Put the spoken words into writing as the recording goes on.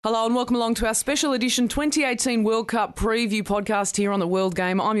Hello and welcome along to our special edition 2018 World Cup preview podcast here on the World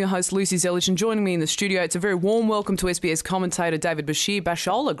Game. I'm your host Lucy Zelich, and joining me in the studio, it's a very warm welcome to SBS commentator David Bashir.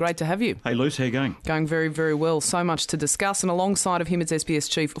 Bashola, great to have you. Hey Luce, how you going? Going very, very well. So much to discuss, and alongside of him is SBS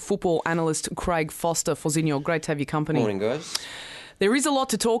Chief Football Analyst Craig Foster. Fosinho, great to have your company. Morning, guys. There is a lot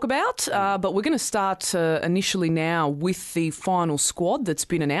to talk about, but we're going to start initially now with the final squad that's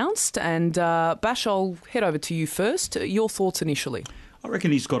been announced. And Bash, I'll head over to you first. Your thoughts initially? I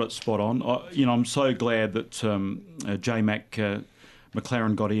reckon he's got it spot on. I'm so glad that J-Mac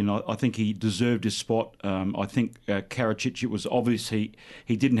McLaren got in. I think he deserved his spot. I think Karacic, it was obvious he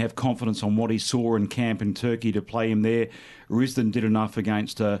didn't have confidence on what he saw in camp in Turkey to play him there. Risdon did enough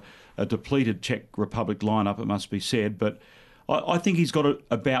against a depleted Czech Republic lineup, it must be said. But I think he's got it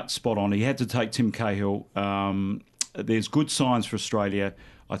about spot on. He had to take Tim Cahill. There's good signs for Australia.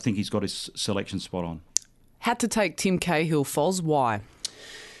 I think he's got his selection spot on. Had to take Tim Cahill, Foz. Why?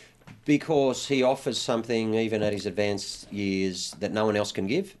 Because he offers something, even at his advanced years, that no one else can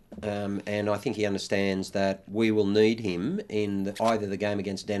give. And I think he understands that we will need him in either the game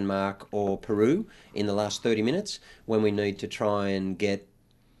against Denmark or Peru in the last 30 minutes when we need to try and get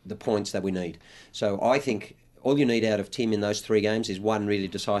the points that we need. So I think all you need out of Tim in those three games is one really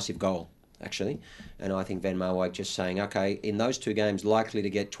decisive goal, actually. And I think Van Marwijk just saying, OK, in those two games, likely to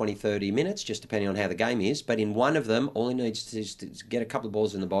get 20, 30 minutes, just depending on how the game is. But in one of them, all he needs is to get a couple of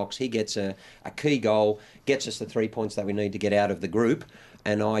balls in the box. He gets a key goal, gets us the 3 points that we need to get out of the group.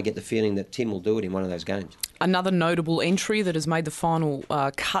 And I get the feeling that Tim will do it in one of those games. Another notable entry that has made the final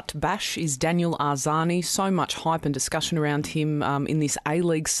cut, Bash, is Daniel Arzani. So much hype and discussion around him in this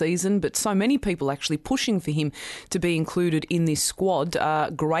A-League season, but so many people actually pushing for him to be included in this squad.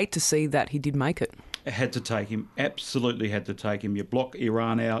 Great to see that he did make it. Had to take him, absolutely had to take him. You block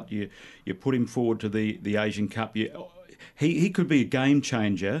Iran out, you put him forward to the Asian Cup. He could be a game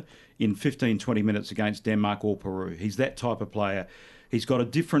changer in 15, 20 minutes against Denmark or Peru. He's that type of player. He's got a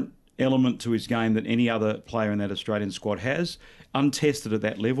different element to his game than any other player in that Australian squad has. Untested at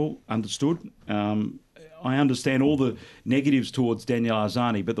that level, understood. I understand all the negatives towards Daniel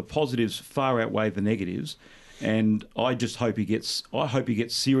Arzani, but the positives far outweigh the negatives. And I just hope he gets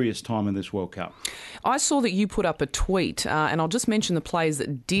serious time in this World Cup. I saw that you put up a tweet, and I'll just mention the players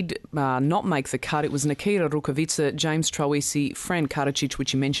that did not make the cut. It was Nikita Rukavica, James Troisi, Fran Karacic,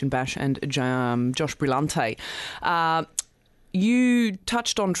 which you mentioned, Bash, and Josh Brillante. You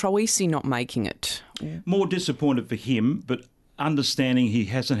touched on Troisi not making it. More disappointed for him, but understanding he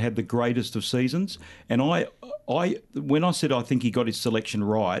hasn't had the greatest of seasons. And when I said I think he got his selection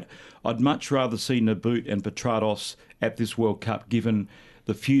right, I'd much rather see Nabut and Petrados at this World Cup, given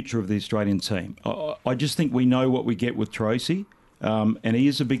the future of the Australian team. I just think we know what we get with Troisi, and he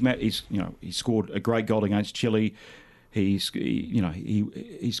is a big man. He scored a great goal against Chile. He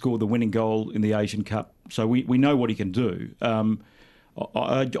scored the winning goal in the Asian Cup, so we know what he can do.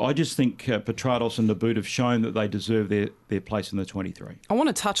 I just think Petrados and Nabut have shown that they deserve their place in the 23. I want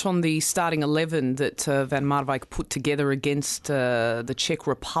to touch on the starting 11 that Van Marwijk put together against the Czech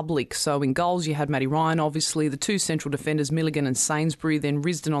Republic. So in goals you had Matty Ryan, obviously, the two central defenders, Milligan and Sainsbury, then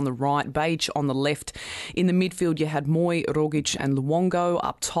Risdon on the right, Beige on the left. In the midfield you had Moy, Rogic and Luongo.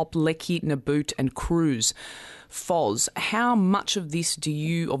 Up top, Leckie, Nabut and Cruz. Foz, how much of this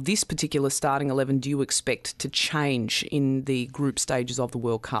particular starting 11 do you expect to change in the group stages of the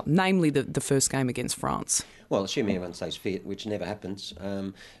World Cup, namely the first game against France? Well, assuming everyone stays fit, which never happens,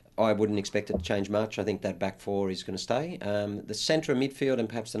 I wouldn't expect it to change much. I think that back four is going to stay. The centre of midfield and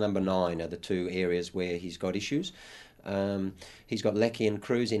perhaps the number 9 are the two areas where he's got issues. He's got Leckie and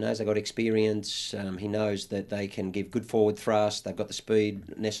Cruz. He knows they've got experience. He knows that they can give good forward thrust. They've got the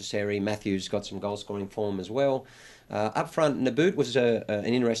speed necessary. Matthews got some goal-scoring form as well. Up front, Nabut was an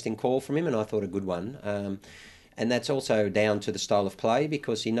interesting call from him, and I thought a good one. And that's also down to the style of play,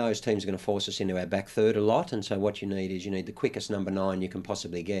 because he knows teams are going to force us into our back third a lot. And so what you need is the quickest number 9 you can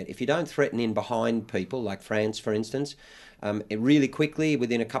possibly get. If you don't threaten in behind people, like France, for instance, really quickly,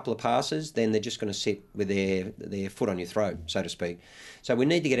 within a couple of passes, then they're just going to sit with their foot on your throat, so to speak. So we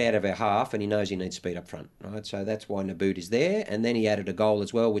need to get out of our half, and he knows he needs speed up front, right? So that's why Nabut is there. And then he added a goal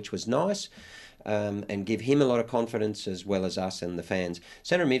as well, which was nice. And give him a lot of confidence, as well as us and the fans.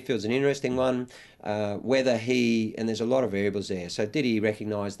 Centre midfield's an interesting one. Whether and there's a lot of variables there. So did he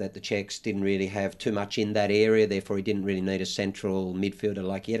recognise that the Czechs didn't really have too much in that area, therefore he didn't really need a central midfielder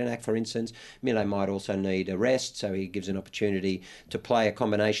like Jedinak, for instance. Mile might also need a rest, so he gives an opportunity to play a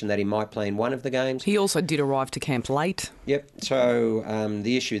combination that he might play in one of the games. He also did arrive to camp late. Yep, so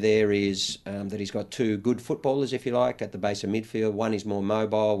the issue there is that he's got two good footballers, if you like, at the base of midfield. One is more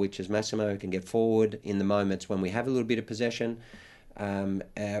mobile, which is Massimo, who can get forward in the moments when we have a little bit of possession.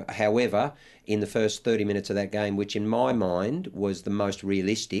 However, in the first 30 minutes of that game, which in my mind was the most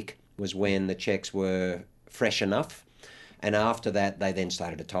realistic, was when the Czechs were fresh enough. And after that, they then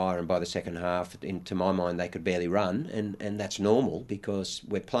started to tire, and by the second half, to my mind, they could barely run, and that's normal because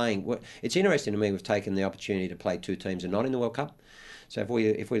we're playing. It's interesting to me we've taken the opportunity to play two teams and not in the World Cup. So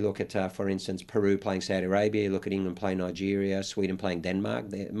if we look at, for instance, Peru playing Saudi Arabia, look at England playing Nigeria, Sweden playing Denmark.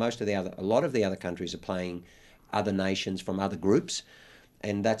 A lot of the other countries are playing other nations from other groups,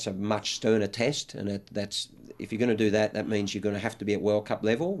 and that's a much sterner test. And that's if you're going to do that, that means you're going to have to be at World Cup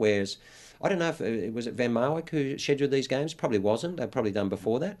level. Whereas I don't know if it was Van Marwijk who scheduled these games. Probably wasn't. They've probably done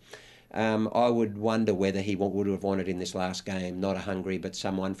before that. I would wonder whether he would have wanted in this last game not a Hungary but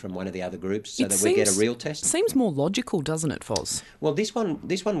someone from one of the other groups so that we get a real test. Seems more logical, doesn't it, Foz? Well, this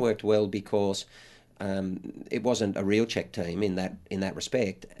one worked well because it wasn't a real Czech team in that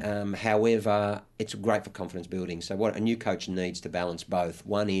respect. However, it's great for confidence building. So what a new coach needs to balance both.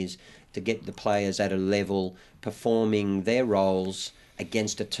 One is to get the players at a level performing their roles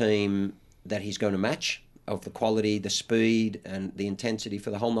against a team that he's going to match, of the quality, the speed and the intensity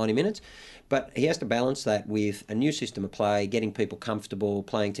for the whole 90 minutes. But he has to balance that with a new system of play, getting people comfortable,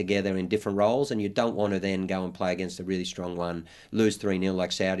 playing together in different roles, and you don't want to then go and play against a really strong one, lose 3-0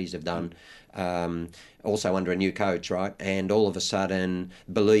 like Saudis have done, also under a new coach, right? And all of a sudden,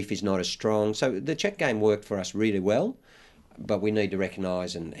 belief is not as strong. So the Czech game worked for us really well, but we need to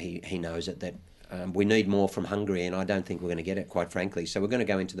recognise, and he knows it, that we need more from Hungary, and I don't think we're going to get it, quite frankly. So we're going to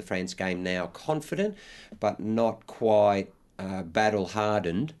go into the France game now confident, but not quite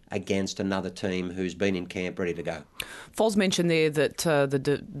battle-hardened against another team who's been in camp ready to go. Foz mentioned there that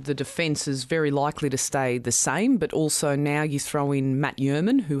the defence is very likely to stay the same, but also now you throw in Matt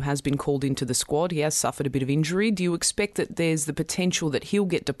Yerman, who has been called into the squad. He has suffered a bit of injury. Do you expect that there's the potential that he'll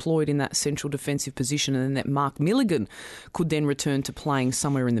get deployed in that central defensive position and then that Mark Milligan could then return to playing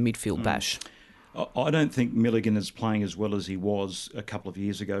somewhere in the midfield, Bash? I don't think Milligan is playing as well as he was a couple of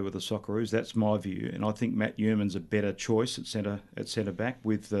years ago with the Socceroos. That's my view, and I think Matt Yerman's a better choice at centre back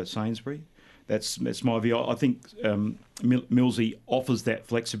with Sainsbury. That's my view. I think Millsy offers that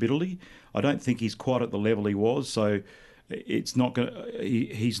flexibility. I don't think he's quite at the level he was, so it's not going.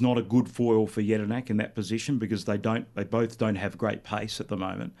 He's not a good foil for Jedinak in that position because they both don't have great pace at the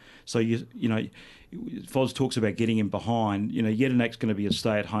moment. So you know, Foz talks about getting him behind. You know, Jedinak's going to be a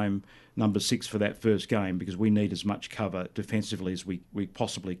stay-at-home number 6 for that first game because we need as much cover defensively as we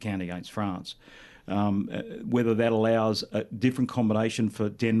possibly can against France. Whether that allows a different combination for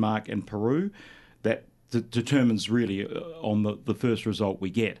Denmark and Peru, that determines really on the first result we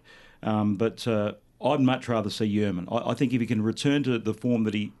get. But I'd much rather see Yerman. I think if he can return to the form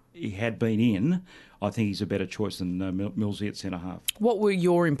that he had been in, I think he's a better choice than Millsy at centre-half. What were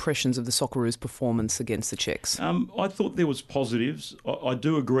your impressions of the Socceroos' performance against the Czechs? I thought there was positives. I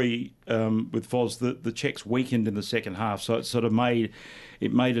do agree with Foz that the Czechs weakened in the second half, so it sort of made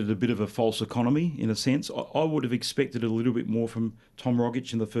it a bit of a false economy in a sense. I would have expected a little bit more from Tom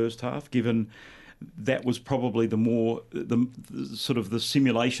Rogic in the first half, given that was probably the sort of the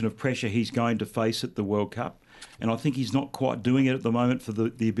simulation of pressure he's going to face at the World Cup. And I think he's not quite doing it at the moment for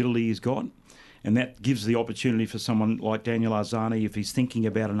the ability he's got. And that gives the opportunity for someone like Daniel Arzani, if he's thinking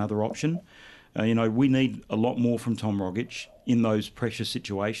about another option. We need a lot more from Tom Rogic in those pressure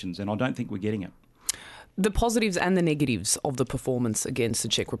situations, and I don't think we're getting it. The positives and the negatives of the performance against the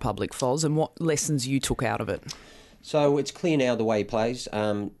Czech Republic, Foz, and what lessons you took out of it? So it's clear now the way he plays. We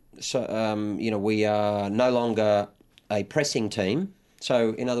are no longer a pressing team.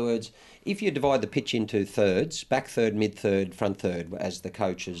 So, in other words, if you divide the pitch into thirds, back third, mid third, front third, as the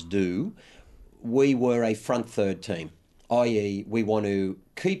coaches do, we were a front third team, i.e. we want to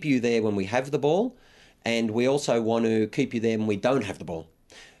keep you there when we have the ball, and we also want to keep you there when we don't have the ball.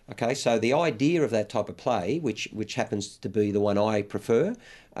 Okay, so the idea of that type of play, which happens to be the one I prefer,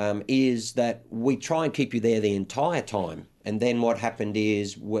 is that we try and keep you there the entire time. And then what happened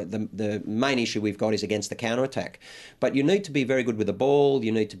is the main issue we've got is against the counter-attack. But you need to be very good with the ball.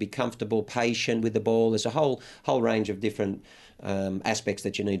 You need to be comfortable, patient with the ball. There's a whole range of different aspects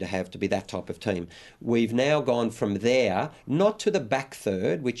that you need to have to be that type of team. We've now gone from there, not to the back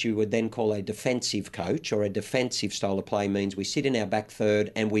third, which you would then call a defensive coach, or a defensive style of play means we sit in our back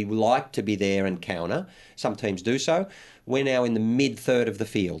third and we like to be there and counter. Some teams do so. We're now in the mid-third of the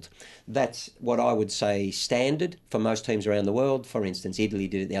field. That's what I would say standard for most teams around the world. For instance, Italy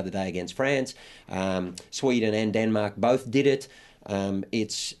did it the other day against France. Sweden and Denmark both did it.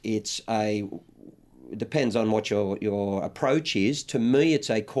 it depends on what your approach is. To me, it's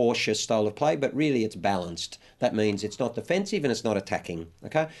a cautious style of play, but really it's balanced. That means it's not defensive and it's not attacking.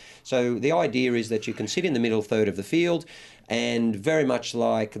 Okay, so the idea is that you can sit in the middle third of the field, and very much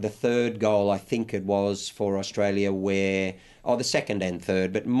like the third goal, I think it was for Australia, where the second and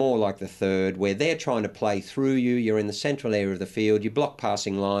third, but more like the third, where they're trying to play through you. You're in the central area of the field. You block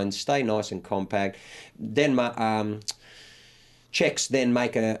passing lines, stay nice and compact. Denmark. Czechs then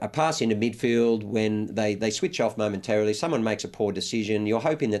make a pass into midfield when they switch off momentarily. Someone makes a poor decision. You're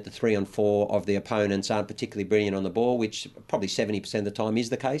hoping that the 3 on 4 of the opponents aren't particularly brilliant on the ball, which probably 70% of the time is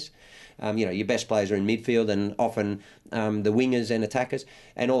the case. Your best players are in midfield, and often the wingers and attackers.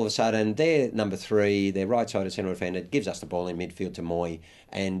 And all of a sudden, they're number 3, their right-sided central defender gives us the ball in midfield to Moy,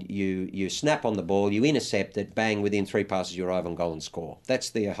 and you snap on the ball, you intercept it, bang, within 3 passes you arrive on goal and score. That's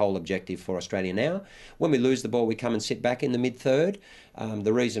the whole objective for Australia now. When we lose the ball, we come and sit back in the mid-third.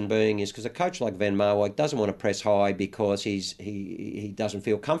 The reason being is because a coach like Van Marwijk doesn't want to press high because he doesn't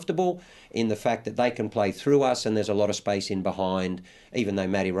feel comfortable in the fact that they can play through us and there's a lot of space in behind, even though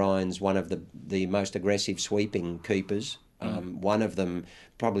Matty Ryan's one of the most aggressive sweeping keepers. One of them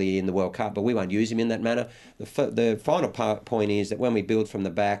probably in the World Cup, but we won't use him in that manner. The final point is that when we build from the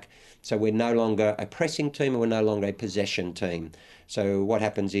back, so we're no longer a pressing team and we're no longer a possession team. So what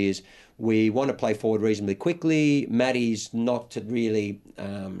happens is we want to play forward reasonably quickly. Matty's not to really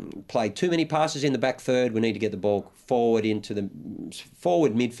play too many passes in the back third. We need to get the ball forward into the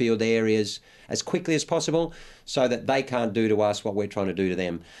forward midfield areas as quickly as possible so that they can't do to us what we're trying to do to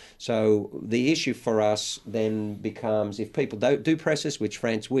them. So the issue for us then becomes if people do press us, which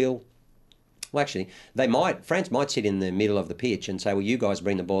France will. Well, actually, France might sit in the middle of the pitch and say, well, you guys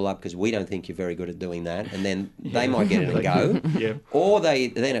bring the ball up because we don't think you're very good at doing that. And then they might get it and go. Yeah. Or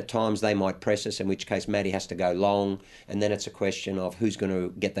then at times they might press us, in which case Matty has to go long. And then it's a question of who's going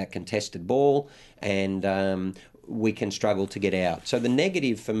to get that contested ball. And we can struggle to get out. So the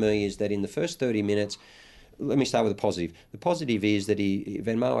negative for me is that in the first 30 minutes, let me start with the positive. The positive is that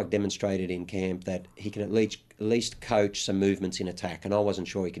Van Marwijk demonstrated in camp that he can at least coach some movements in attack. And I wasn't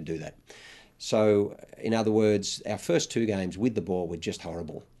sure he could do that. So, in other words, our first 2 games with the ball were just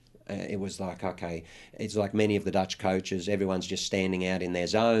horrible. It was like, okay, it's like many of the Dutch coaches, everyone's just standing out in their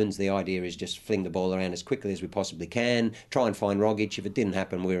zones. The idea is just fling the ball around as quickly as we possibly can, try and find Rogic. If it didn't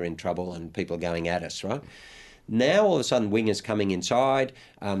happen, we were in trouble and people are going at us, right? Now, all of a sudden, wingers coming inside.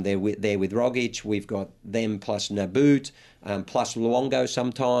 They're with Rogic. We've got them plus Naboot, plus Luongo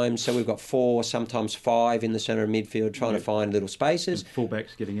sometimes. So we've got 4, sometimes 5 in the centre of midfield trying to find little spaces. And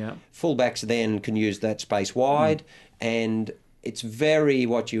fullbacks getting out. Fullbacks then can use that space wide. And it's very,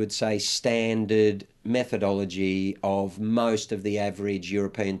 what you would say, standard methodology of most of the average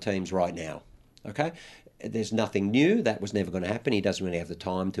European teams right now. Okay? There's nothing new. That was never going to happen. He doesn't really have the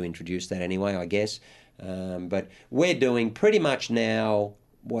time to introduce that anyway, I guess. But we're doing pretty much now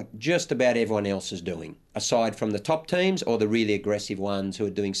what just about everyone else is doing, aside from the top teams or the really aggressive ones who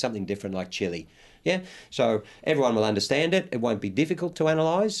are doing something different like Chile. Yeah, so everyone will understand it. It won't be difficult to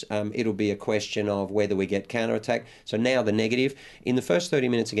analyse. It'll be a question of whether we get counter-attack. So now the negative. In the first 30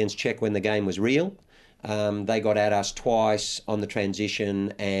 minutes against Czech when the game was real, they got at us twice on the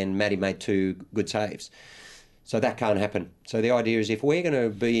transition and Matty made 2 good saves. So that can't happen. So the idea is if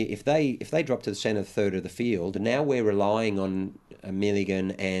they drop to the centre third of the field, now we're relying on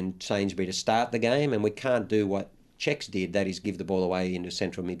Milligan and Sainsbury to start the game, and we can't do what Czechs did, that is give the ball away into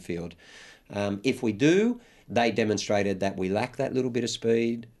central midfield. If we do, they demonstrated that we lack that little bit of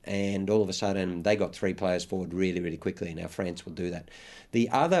speed, and all of a sudden they got 3 players forward really, really quickly. Now France will do that.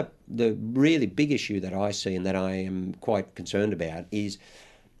 The really big issue that I see and that I am quite concerned about is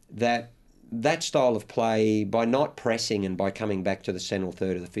that style of play, by not pressing and by coming back to the central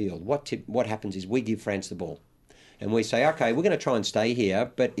third of the field, what happens is we give France the ball. And we say, okay, we're going to try and stay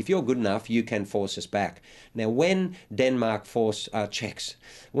here, but if you're good enough, you can force us back. Now, when the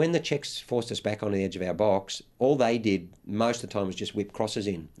Czechs forced us back on the edge of our box, all they did most of the time was just whip crosses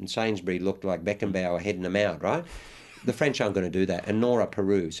in. And Sainsbury looked like Beckenbauer heading them out, right? The French aren't going to do that, and nor are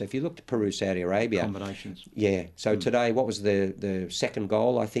Peru. So if you look at Peru, Saudi Arabia... Combinations. Yeah. So today, what was the second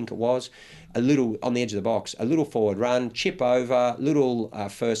goal, I think it was? A little, on the edge of the box, a little forward run, chip over, little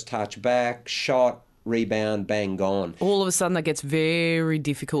first touch back, shot, rebound, bang, gone. All of a sudden that gets very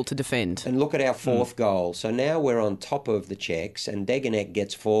difficult to defend. And look at our 4th goal. So now we're on top of the Czechs and Degenek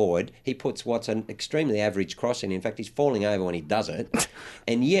gets forward. He puts what's an extremely average cross in. In fact, he's falling over when he does it.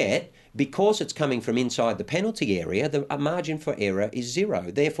 And yet, because it's coming from inside the penalty area, the margin for error is 0.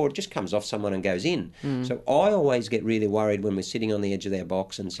 Therefore, it just comes off someone and goes in. So I always get really worried when we're sitting on the edge of their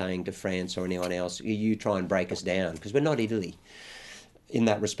box and saying to France or anyone else, you try and break us down, because we're not Italy. in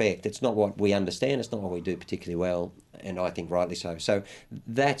that respect. It's not what we understand. It's not what we do particularly well, and I think rightly so. So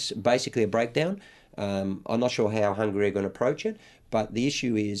that's basically a breakdown. I'm not sure how Hungary are going to approach it, but the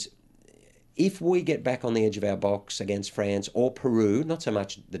issue is, if we get back on the edge of our box against France or Peru, not so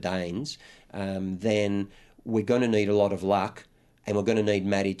much the Danes, then we're going to need a lot of luck, and we're going to need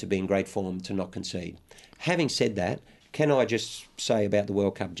Matty to be in great form to not concede. Having said that, can I just say about the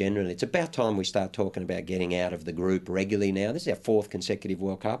World Cup generally, it's about time we start talking about getting out of the group regularly now. This is our 4th consecutive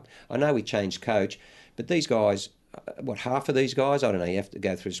World Cup. I know we changed coach, but these guys, half of these guys, I don't know, you have to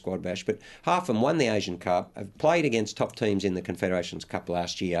go through squad bash, but half of them won the Asian Cup, have played against top teams in the Confederations Cup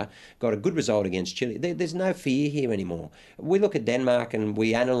last year, got a good result against Chile. There's no fear here anymore. We look at Denmark and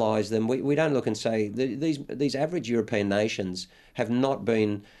we analyse them. We don't look and say, these average European nations have not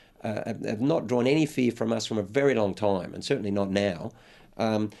been... have not drawn any fear from us from a very long time, and certainly not now.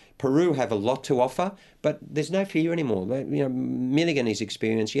 Peru have a lot to offer, but there's no fear anymore. You know, Milligan is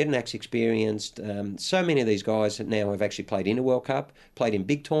experienced, Jedinak's experienced. So many of these guys now have actually played in a World Cup, played in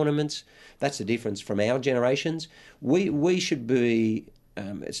big tournaments. That's the difference from our generations. We should be...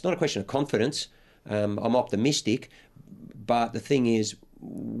 it's not a question of confidence. I'm optimistic, but the thing is,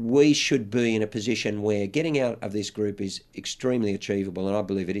 we should be in a position where getting out of this group is extremely achievable, and I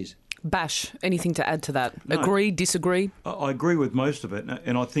believe it is. Bash, anything to add to that? No, agree, disagree? I agree with most of it,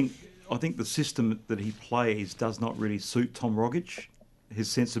 and I think the system that he plays does not really suit Tom Rogic, his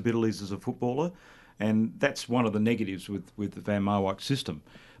sensibilities as a footballer, and that's one of the negatives with the Van Marwijk's system.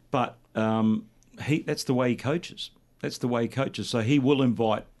 But that's the way he coaches. That's the way he coaches. So he will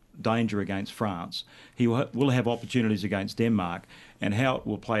invite danger against France. He will have opportunities against Denmark, and how it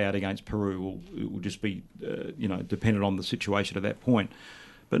will play out against Peru will just be, dependent on the situation at that point.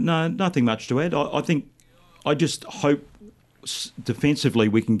 But no, nothing much to add. I just hope defensively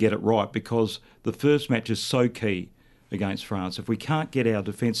we can get it right, because the first match is so key against France. If we can't get our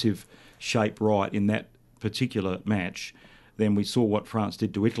defensive shape right in that particular match, then we saw what France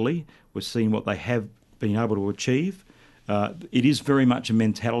did to Italy. We're seeing what they have been able to achieve. It is very much a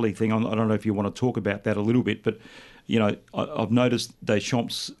mentality thing. I don't know if you want to talk about that a little bit, but I've noticed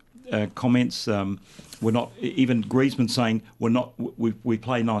Deschamps' comments. We're not, even Griezmann saying we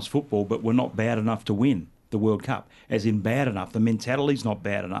play nice football, but we're not bad enough to win the World Cup. As in bad enough, the mentality's not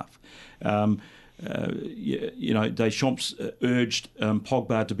bad enough. Deschamps urged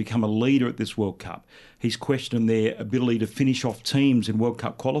Pogba to become a leader at this World Cup. He's questioned their ability to finish off teams in World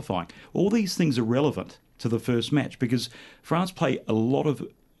Cup qualifying. All these things are relevant to the first match, because France play a lot of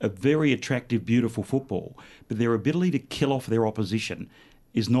a very attractive, beautiful football, but their ability to kill off their opposition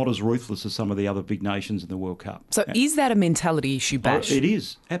is not as ruthless as some of the other big nations in the World Cup. So is that a mentality issue, Bash? It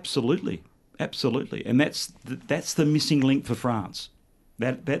is, absolutely. And that's the missing link for France.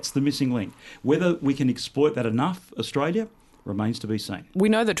 That's the missing link. Whether we can exploit that enough, Australia, remains to be seen. We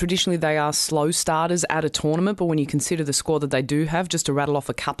know that traditionally they are slow starters at a tournament, but when you consider the squad that they do have, just to rattle off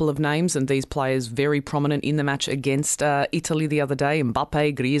a couple of names, and these players very prominent in the match against Italy the other day,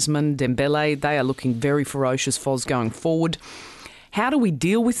 Mbappe, Griezmann, Dembele, they are looking very ferocious, Foz, going forward. How do we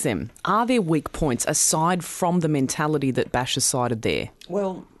deal with them? Are there weak points aside from the mentality that Bash has cited there?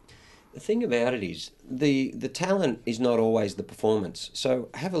 Well, the thing about it is the talent is not always the performance. So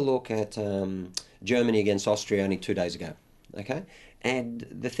have a look at Germany against Austria only 2 days ago. Okay, and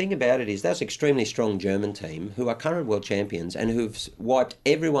the thing about it is that's an extremely strong German team who are current world champions and who've wiped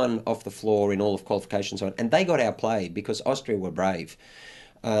everyone off the floor in all of qualifications, and they got outplayed because Austria were brave.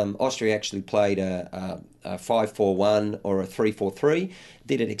 Austria actually played a 5-4-1 or a 3-4-3,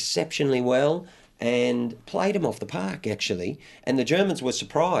 did it exceptionally well, and played them off the park, actually. And the Germans were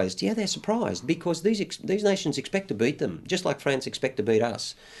surprised. Yeah, they're surprised because these nations expect to beat them, just like France expect to beat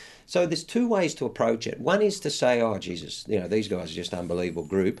us. So there's two ways to approach it. One is to say, oh, Jesus, these guys are just an unbelievable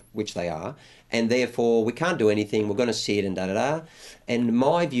group, which they are, and therefore we can't do anything, we're going to sit and da-da-da. And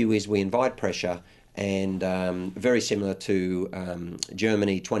my view is we invite pressure, and very similar to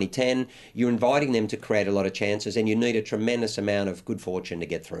Germany 2010, you're inviting them to create a lot of chances, and you need a tremendous amount of good fortune to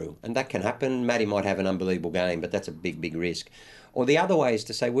get through. And that can happen. Matty might have an unbelievable game, but that's a big, big risk. Or the other way is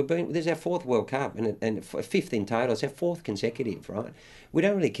to say, this is our 4th World Cup, and 5th in total. It's our 4th consecutive, right? We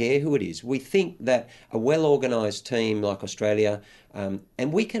don't really care who it is. We think that a well-organised team like Australia,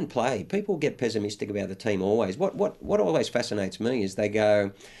 and we can play. People get pessimistic about the team always. What always fascinates me is they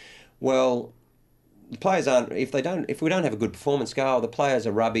go, well, the players aren't. If we don't have a good performance, go, oh, the players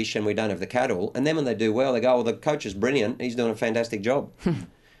are rubbish and we don't have the cattle. And then when they do well, they go, well, the coach is brilliant. He's doing a fantastic job.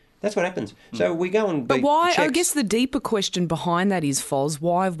 That's what happens. So we go and But why? I guess the deeper question behind that is, Foz,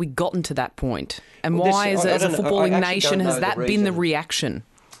 why have we gotten to that point? And why, as a footballing nation, has that been the reaction?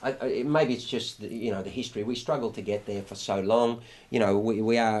 maybe it's just the history. We struggled to get there for so long. We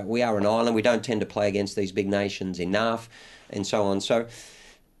are an island. We don't tend to play against these big nations enough, and so on. So,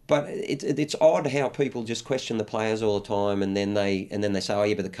 but it's odd how people just question the players all the time, and then they say, oh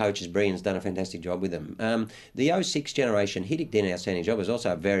yeah, but the coach is brilliant, has done a fantastic job with them. The 06 generation, Hidik did an outstanding job. It was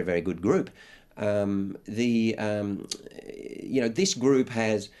also a very, very good group. This group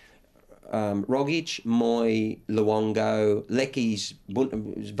has Rogic, Moy, Luongo, Lecky's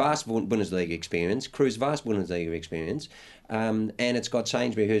vast Bundesliga experience, Cruz vast Bundesliga experience, and it's got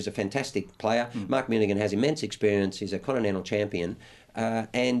Sainsbury, who's a fantastic player. Mark Milligan has immense experience. He's a continental champion.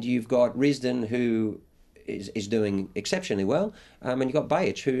 And you've got Risdon, who is doing exceptionally well, and you've got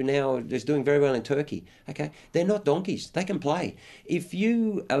Bajic, who now is doing very well in Turkey. Okay, they're not donkeys. They can play. If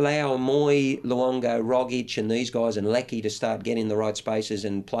you allow Moy, Luongo, Rogic and these guys and Lecky to start getting the right spaces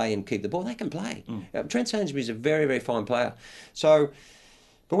and play and keep the ball, they can play. Trent Sainsbury is a very, very fine player. So,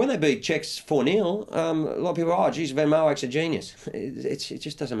 but when they beat Czechs 4-0, a lot of people are, oh, geez, Van Marwijk's a genius. It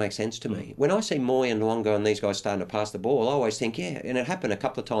just doesn't make sense to me. When I see Moy and Luongo and these guys starting to pass the ball, I always think, yeah, and it happened a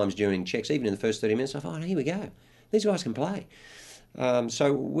couple of times during Czechs, even in the first 30 minutes, I thought, oh, here we go. These guys can play.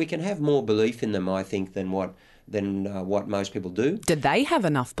 So we can have more belief in them, I think, than what most people do. Did they have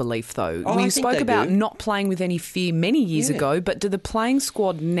enough belief, though? Oh, you spoke about not playing with any fear many years ago, but do the playing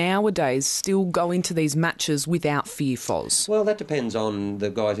squad nowadays still go into these matches without fear, Foz? Well, that depends on the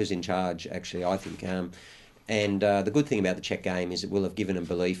guy who's in charge, actually, I think. And the good thing about the Czech game is it will have given them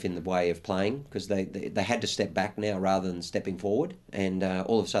belief in the way of playing, because they had to step back now rather than stepping forward. And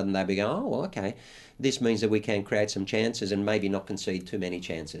all of a sudden they'll be going, oh, well, okay, this means that we can create some chances and maybe not concede too many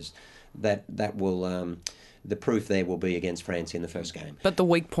chances. That will... the proof there will be against France in the first game. But the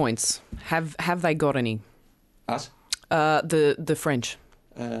weak points, have they got any? Us? The French.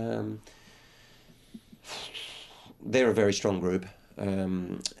 They're a very strong group.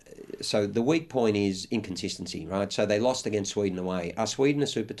 So the weak point is inconsistency, right? So they lost against Sweden away. Are Sweden a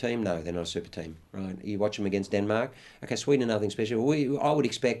super team? No, they're not a super team, right? You watch them against Denmark. Okay, Sweden are nothing special. I would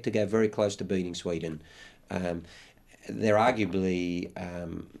expect to go very close to beating Sweden. They're arguably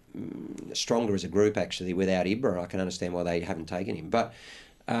stronger as a group, actually, without Ibra. I can understand why they haven't taken him. But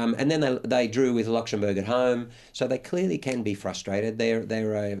and then they drew with Luxembourg at home, so they clearly can be frustrated.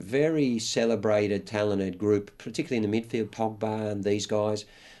 They're a very celebrated, talented group, particularly in the midfield, Pogba and these guys,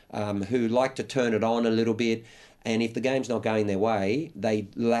 who like to turn it on a little bit. And if the game's not going their way, they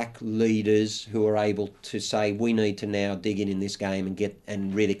lack leaders who are able to say, we need to now dig in this game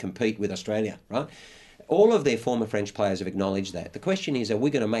and really compete with Australia, right? All of their former French players have acknowledged that. The question is, are we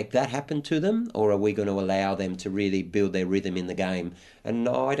going to make that happen to them, or are we going to allow them to really build their rhythm in the game? And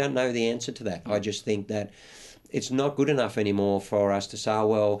no, I don't know the answer to that. I just think that it's not good enough anymore for us to say, oh,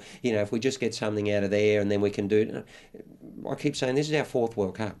 well, if we just get something out of there and then we can do it. I keep saying this is our fourth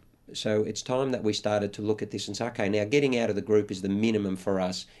World Cup. So it's time that we started to look at this and say, okay, now getting out of the group is the minimum for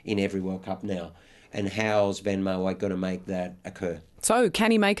us in every World Cup now. And how's Van Marwijk going to make that occur? So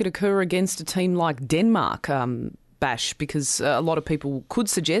can he make it occur against a team like Denmark, Bash? Because a lot of people could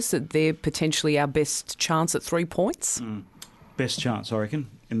suggest that they're potentially our best chance at 3 points. Best chance, I reckon,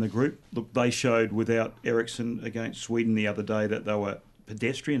 in the group. Look, they showed without Eriksson against Sweden the other day that they were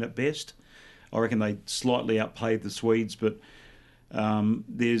pedestrian at best. I reckon they slightly outplayed the Swedes, but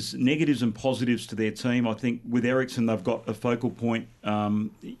there's negatives and positives to their team. I think with Eriksson, they've got a focal point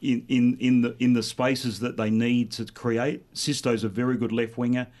in the spaces that they need to create. Sisto's a very good left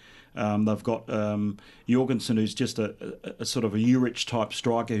winger. They've got Jorgensen, who's just a sort of a Urich type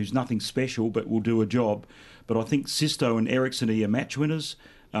striker who's nothing special but will do a job. But I think Sisto and Eriksson are your match winners.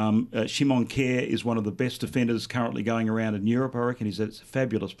 Shimon Kjær is one of the best defenders currently going around in Europe. I reckon he's a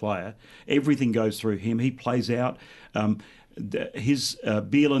fabulous player. Everything goes through him. He plays out.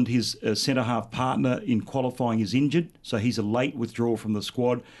 Bieland, his centre-half partner in qualifying, is injured, so he's a late withdrawal from the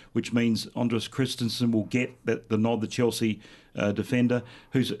squad, which means Andres Christensen will get the nod, the Chelsea defender,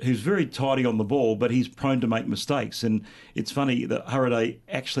 who's very tidy on the ball, but he's prone to make mistakes. And it's funny that Haraday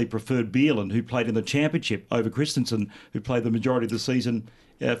actually preferred Bieland, who played in the Championship, over Christensen, who played the majority of the season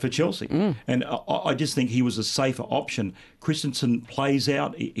for Chelsea. And I just think he was a safer option. Christensen plays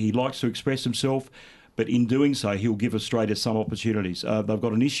out, he likes to express himself, but in doing so, he'll give Australia some opportunities. They've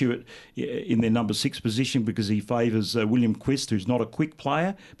got an issue in their number 6 position because he favours William Quist, who's not a quick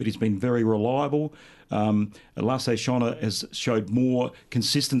player, but he's been very reliable. Lasse Schöne has showed more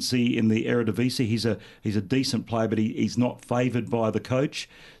consistency in the Eredivisie. He's a decent player, but he's not favoured by the coach.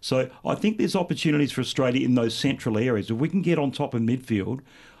 So I think there's opportunities for Australia in those central areas. If we can get on top of midfield,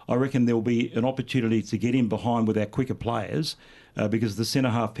 I reckon there'll be an opportunity to get in behind with our quicker players because the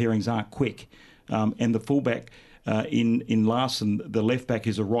centre-half pairings aren't quick. And the fullback, in Larson, the left back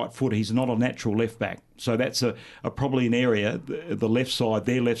is a right foot. He's not a natural left back. So that's a probably an area, the left side,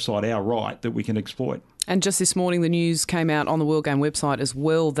 their left side, our right, that we can exploit. And just this morning, the news came out on the World Game website as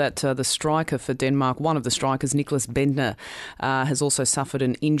well that the striker for Denmark, one of the strikers, Niklas Bendtner, has also suffered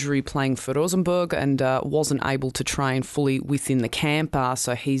an injury playing for Rosenborg and wasn't able to train fully within the camp.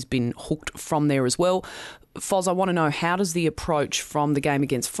 So he's been hooked from there as well. Foz, I want to know, how does the approach from the game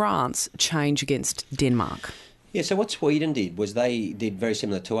against France change against Denmark? Yeah, so what Sweden did was they did very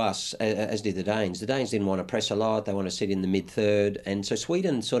similar to us, as did the Danes. The Danes didn't want to press a lot. They want to sit in the mid-third. And so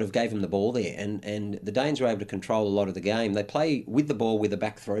Sweden sort of gave them the ball there. And the Danes were able to control a lot of the game. They play with the ball with a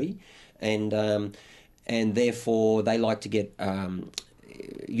back three. And therefore, they like to get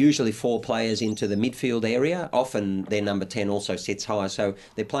usually 4 players into the midfield area. Often their number 10 also sits high. So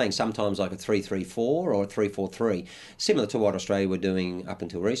they're playing sometimes like a 3-3-4 or a 3-4-3, similar to what Australia were doing up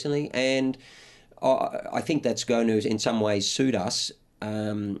until recently. And I think that's going to, in some ways, suit us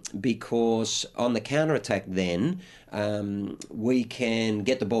because on the counter-attack then, we can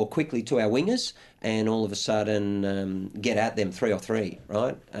get the ball quickly to our wingers and all of a sudden get at them 3-3,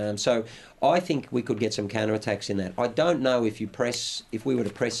 right? So I think we could get some counter-attacks in that. I don't know if we were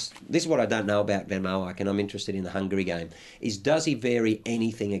to press, this is what I don't know about Van Marwijk, and I'm interested in the Hungary game, is does he vary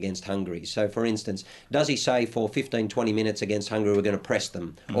anything against Hungary? So, for instance, does he say for 15, 20 minutes against Hungary we're going to press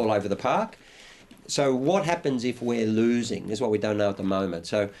them all over the park? So what happens if we're losing is what we don't know at the moment.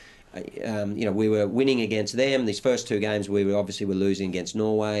 So, we were winning against them. These first 2 games we were losing against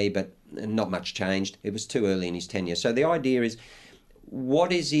Norway, but not much changed. It was too early in his tenure. So the idea is,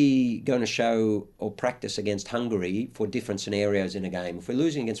 what is he going to show or practice against Hungary for different scenarios in a game? If we're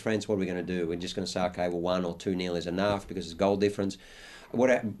losing against France, what are we going to do? We're just going to say, okay, well, 1 or 2-0 is enough because it's goal difference.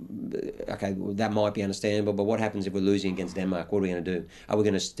 That might be understandable, but what happens if we're losing against Denmark? What are we going to do? Are we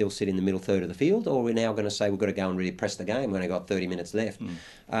going to still sit in the middle third of the field, or are we now going to say we've got to go and really press the game when we've got 30 minutes left?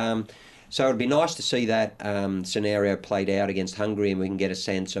 So it'd be nice to see that scenario played out against Hungary, and we can get a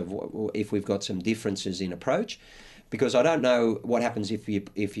sense of if we've got some differences in approach, because I don't know what happens if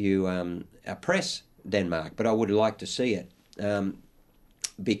you press Denmark, but I would like to see it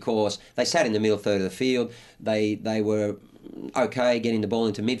because they sat in the middle third of the field. They were okay getting the ball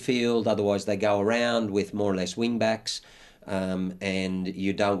into midfield, otherwise they go around with more or less wing backs, and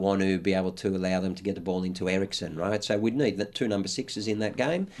you don't want to be able to allow them to get the ball into Eriksen, right? So we'd need 2 number 6s in that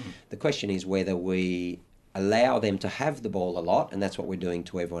game. The question is whether we allow them to have the ball a lot, and that's what we're doing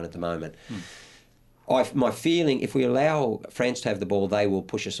to everyone at the moment. My feeling, if we allow France to have the ball, they will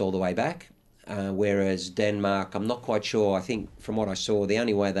push us all the way back. Whereas Denmark, I'm not quite sure. I think from what I saw, the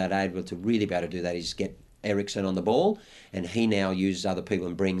only way they're able to really be able to do that is get Eriksen on the ball, and he now uses other people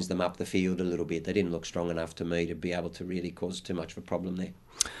and brings them up the field a little bit. They didn't look strong enough to me to be able to really cause too much of a problem there.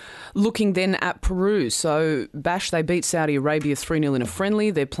 Looking then at Peru. So, Bash, they beat Saudi Arabia 3-0 in a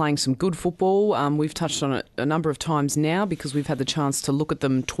friendly. They're playing some good football. We've touched on it a number of times now because we've had the chance to look at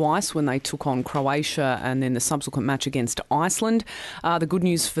them twice when they took on Croatia and then the subsequent match against Iceland. The good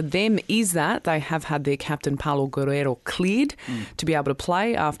news for them is that they have had their captain, Paulo Guerrero, cleared to be able to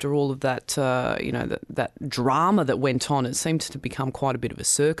play after all of that, that drama that went on. It seemed to become quite a bit of a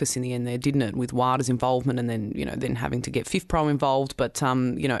circus in the end there, didn't it, with WADA's involvement and then having to get FIFPro involved. But,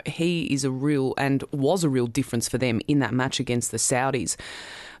 he is a real and was a real difference for them in that match against the Saudis.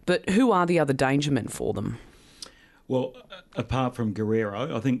 But who are the other danger men for them? Well, apart from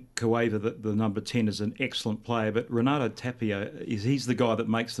Guerrero, I think Cueva, the number 10, is an excellent player. But Renato Tapia, he's the guy that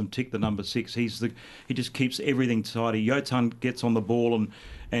makes them tick, the number 6. He just keeps everything tidy. Yotun gets on the ball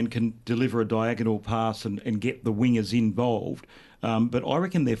and can deliver a diagonal pass and get the wingers involved. But I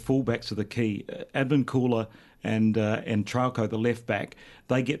reckon their fullbacks are the key. Advin Kula and Trauco, the left back,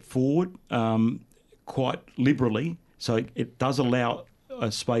 they get forward quite liberally, so it does allow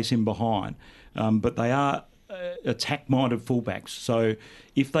a space in behind. But they are attack-minded fullbacks, so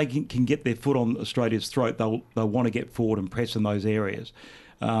if they can get their foot on Australia's throat, they'll want to get forward and press in those areas.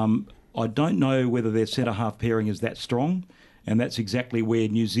 I don't know whether their centre-half pairing is that strong, and that's exactly where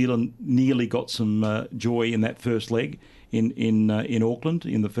New Zealand nearly got some joy in that first leg in Auckland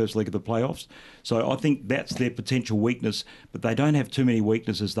in the first leg of the playoffs. So I think that's their potential weakness, but they don't have too many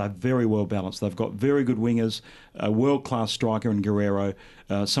weaknesses. They're very well balanced. They've got very good wingers, a world-class striker in Guerrero,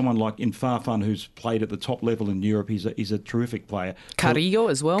 someone like Infarfan who's played at the top level in Europe. He's a terrific player. Carrillo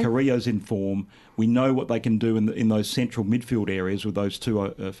as well. Carrillo's in form. We know what they can do in those central midfield areas with those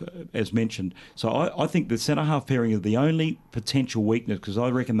two, as mentioned. So I think the centre-half pairing is the only potential weakness, because I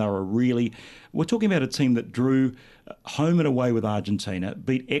reckon we're talking about a team that drew home and away with Argentina,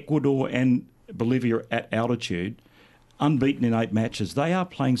 beat Ecuador and Bolivia at altitude, unbeaten in 8 matches. They are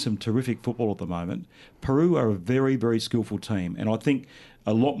playing some terrific football at the moment. Peru are a very, very skillful team, and I think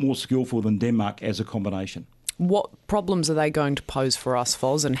a lot more skillful than Denmark as a combination. What problems are they going to pose for us,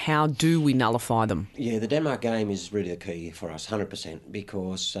 Foz, and how do we nullify them? Yeah, the Denmark game is really the key for us, 100%,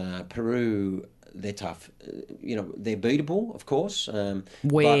 because Peru, they're tough. They're beatable, of course.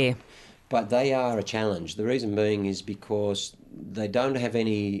 Where? But they are a challenge. The reason being is because they don't have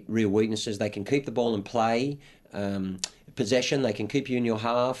any real weaknesses. They can keep the ball and play. Possession, they can keep you in your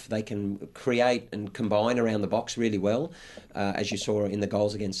half, they can create and combine around the box really well, as you saw in the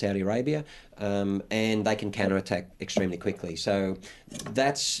goals against Saudi Arabia, and they can counter-attack extremely quickly. So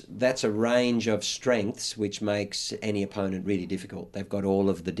that's a range of strengths which makes any opponent really difficult. They've got all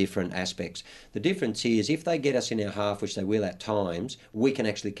of the different aspects. The difference is if they get us in our half, which they will at times, we can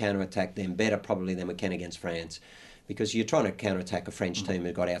actually counter-attack them better probably than we can against France. Because you're trying to counter-attack a French team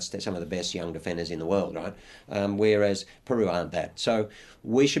who've got some of the best young defenders in the world, right? Whereas Peru aren't that. So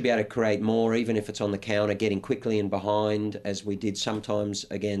we should be able to create more, even if it's on the counter, getting quickly in behind, as we did sometimes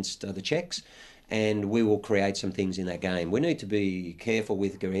against the Czechs, and we will create some things in that game. We need to be careful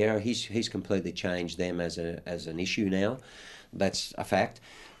with Guerrero. He's completely changed them as an issue now. That's a fact.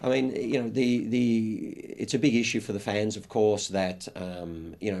 I mean, it's a big issue for the fans, of course, that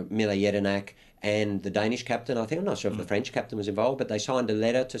Mile Jedinak and the Danish captain, I'm not sure if the French captain was involved, but they signed a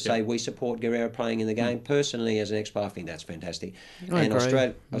letter to say we support Guerrero playing in the game. Personally, as an ex-player, I think that's fantastic. And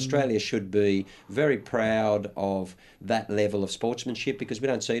Australia should be very proud of that level of sportsmanship, because we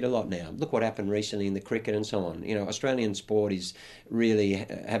don't see it a lot now. Look what happened recently in the cricket and so on. Australian sport is really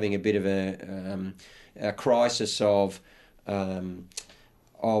having a bit of a crisis of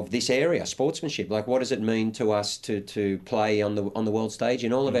this area, sportsmanship. Like, what does it mean to us to play on the world stage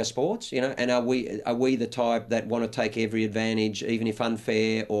in all of our sports? And are we the type that want to take every advantage, even if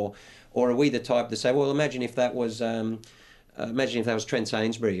unfair, or are we the type that say, well, imagine if that was Trent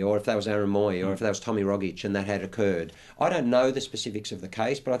Sainsbury, or if that was Aaron Moy, or if that was Tommy Rogic, and that had occurred. I don't know the specifics of the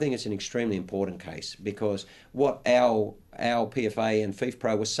case, but I think it's an extremely important case, because what our PFA and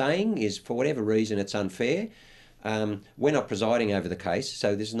FIFPro were saying is, for whatever reason, it's unfair. We're not presiding over the case,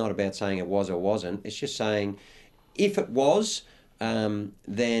 so this is not about saying it was or wasn't. It's just saying, if it was,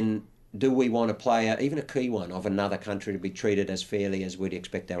 then do we want a player, even a key one, of another country to be treated as fairly as we'd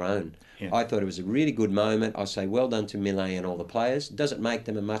expect our own? Yeah. I thought it was a really good moment. I say well done to Mile and all the players. Does it make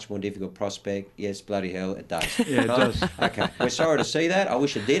them a much more difficult prospect? Yes, bloody hell, it does. Yeah, it does. Okay, we're sorry to see that. I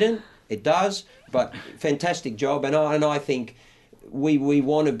wish it didn't. It does, but fantastic job. And I think we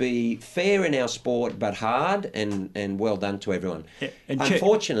want to be fair in our sport, but hard, and well done to everyone. Yeah,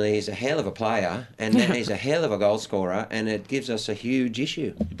 unfortunately, he's a hell of a player, and he's a hell of a goal scorer, and it gives us a huge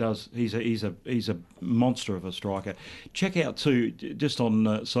issue. It does. He's a monster of a striker. Check out too, just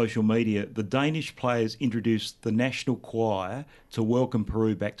on social media, the Danish players introduced the national choir to welcome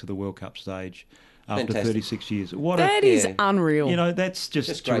Peru back to the World Cup stage. After Fantastic. 36 years. That is unreal. That's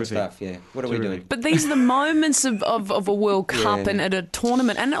just great terrific. stuff, yeah. What are we doing? But these are the moments of a World Cup and at a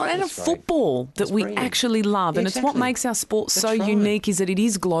tournament and a football that we actually love. And it's what makes our sport so unique, is that it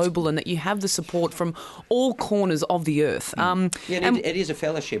is global and that you have the support from all corners of the earth. It is a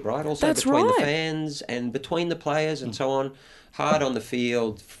fellowship, right? Also between the fans and between the players and so on. Hard on the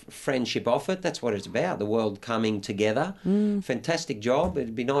field, friendship off it. That's what it's about, the world coming together. Fantastic job.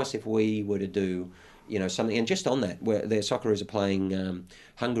 It'd be nice if we were to do something. And just on that, where the Socceroos are playing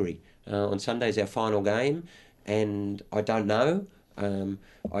Hungary. On Sunday's our final game, and I don't know.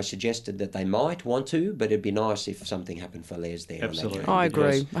 I suggested that they might want to, but it'd be nice if something happened for Les there. Absolutely. On that game, I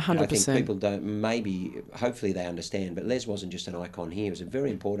agree, 100%. I think people don't, hopefully they understand, but Les wasn't just an icon here. He was a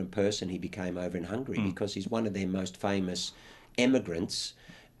very important person he became over in Hungary, because he's one of their most famous emigrants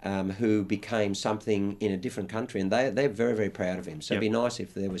who became something in a different country, and they're very, very proud of him. So it'd be nice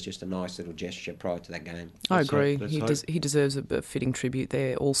if there was just a nice little gesture prior to that game. I agree. He deserves a fitting tribute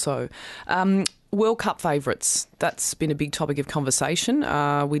there also. World Cup favourites, that's been a big topic of conversation.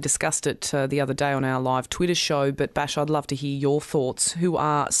 We discussed it the other day on our live Twitter show, but Bash, I'd love to hear your thoughts. Who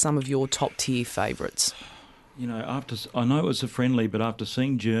are some of your top-tier favourites? I know it was a friendly, but after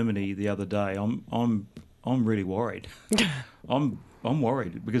seeing Germany the other day, I'm really worried. I'm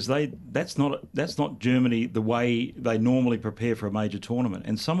worried, because that's not Germany the way they normally prepare for a major tournament,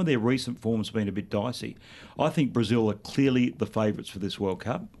 and some of their recent form's been a bit dicey. I think Brazil are clearly the favourites for this World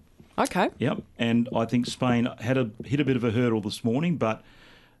Cup. Okay. Yep, and I think Spain hit a bit of a hurdle this morning, but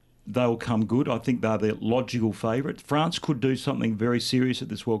they'll come good. I think they're the logical favourite. France could do something very serious at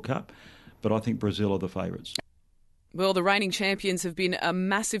this World Cup, but I think Brazil are the favourites. Well, the reigning champions have been a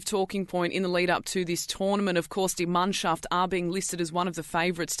massive talking point in the lead up to this tournament. Of course, Die Mannschaft are being listed as one of the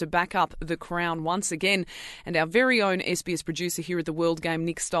favourites to back up the crown once again. And our very own SBS producer here at the World Game,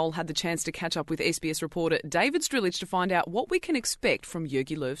 Nick Stoll, had the chance to catch up with SBS reporter David Strilic to find out what we can expect from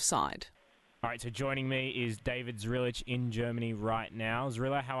Jurgi Löw's side. All right, so joining me is David Zrilic in Germany right now.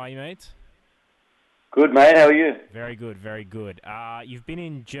 Zrilla, how are you, mate? Good, mate. How are you? Very good, very good. You've been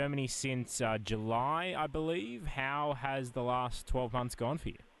in Germany since July, I believe. How has the last 12 months gone for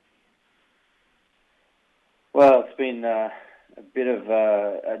you? Well, it's been a bit of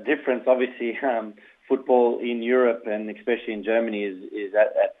a difference. Obviously, football in Europe and especially in Germany is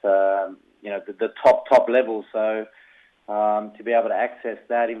at the top level. So to be able to access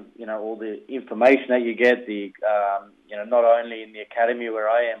that, all the information that you get, not only in the academy where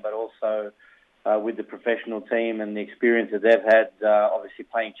I am, but also with the professional team and the experience that they've had, obviously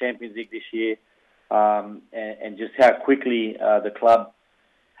playing Champions League this year, and just how quickly the club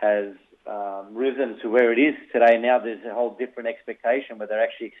has risen to where it is today. Now there's a whole different expectation where they're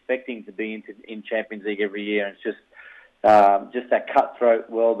actually expecting to be in Champions League every year. And it's just that cutthroat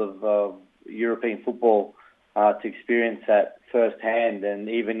world of European football to experience that firsthand. And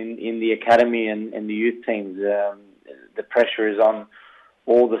even in the academy and the youth teams, the pressure is on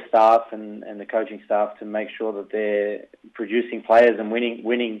all the staff and the coaching staff to make sure that they're producing players and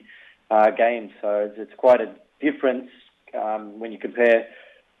winning games. So it's quite a difference when you compare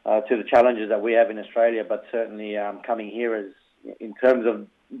to the challenges that we have in Australia. But certainly coming here in terms of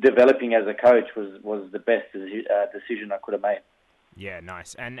developing as a coach was the best decision I could have made. Yeah,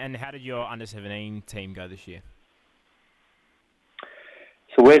 nice. And how did your under-17 team go this year?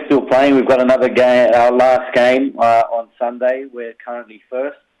 So we're still playing. We've got another game, our last game on Sunday. We're currently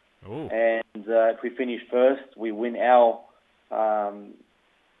first. Ooh. And if we finish first, we win our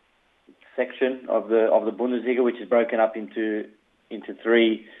section of the Bundesliga, which is broken up into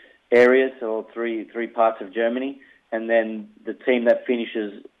three areas or three parts of Germany. And then the team that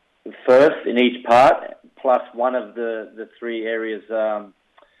finishes first in each part, plus one of the three areas,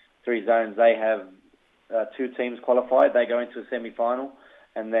 three zones, they have two teams qualified. They go into a semi-final.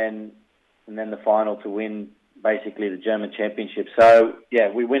 And then the final to win basically the German championship. So, yeah,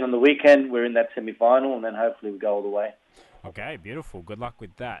 we win on the weekend, we're in that semi-final, and then hopefully we go all the way. Okay, beautiful. Good luck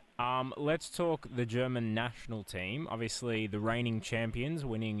with that. Let's talk the German national team. Obviously, the reigning champions,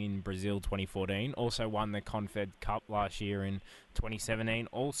 winning in Brazil 2014. Also won the Confed Cup last year in 2017.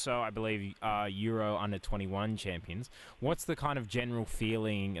 Also, I believe, Euro under-21 champions. What's the kind of general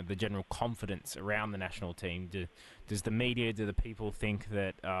feeling, the general confidence around the national team? Does the media, do the people think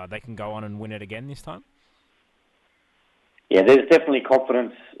that they can go on and win it again this time? Yeah, there's definitely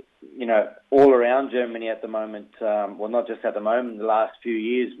confidence, all around Germany at the moment. Well, not just at the moment, the last few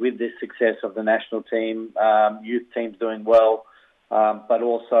years with the success of the national team, youth teams doing well, but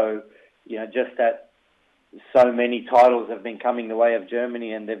also, just that so many titles have been coming the way of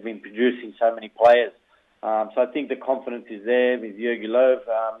Germany and they've been producing so many players. So I think the confidence is there with Jurgi Löw.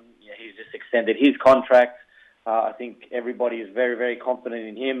 He's just extended his contract. I think everybody is very, very confident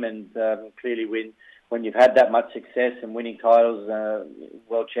in him, and clearly when you've had that much success and winning titles,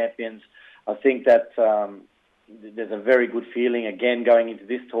 world champions, I think that there's a very good feeling again going into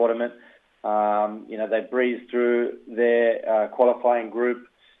this tournament. They breezed through their qualifying group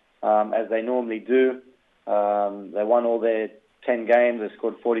as they normally do. They won all their 10 games. They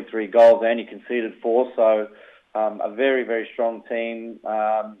scored 43 goals. They only conceded 4, so a very, very strong team.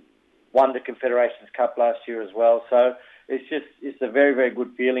 Won the Confederations Cup last year as well. So it's a very, very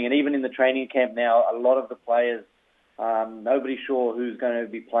good feeling. And even in the training camp now, a lot of the players, nobody's sure who's going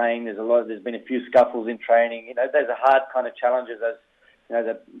to be playing. There's been a few scuffles in training. There's a hard kind of challenges as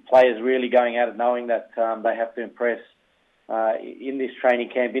the players really going out and knowing that they have to impress in this training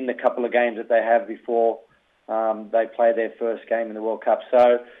camp, in the couple of games that they have before they play their first game in the World Cup.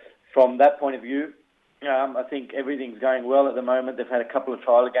 So from that point of view, I think everything's going well at the moment. They've had a couple of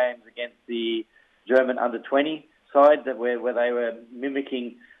trial games against the German under-20 side where they were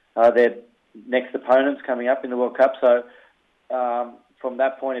mimicking their next opponents coming up in the World Cup. So from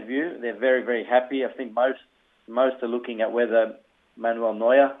that point of view, they're very, very happy. I think most are looking at whether Manuel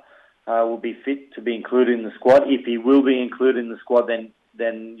Neuer will be fit to be included in the squad. If he will be included in the squad, then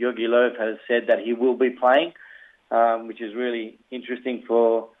Jurgi Löw has said that he will be playing, which is really interesting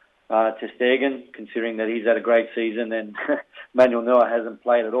for Ter Stegen, considering that he's had a great season and Manuel Neuer hasn't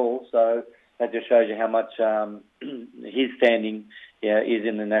played at all. So that just shows you how much his standing is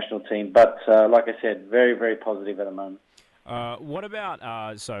in the national team. But like I said, very, very positive at the moment. What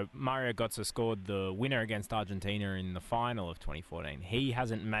about, so Mario Götze scored the winner against Argentina in the final of 2014. He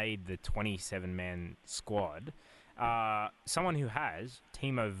hasn't made the 27-man squad. Someone who has,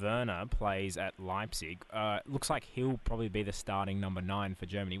 Timo Werner, plays at Leipzig. Looks like he'll probably be the starting number 9 for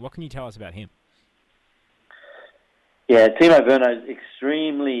Germany. What can you tell us about him? Yeah, Timo Werner is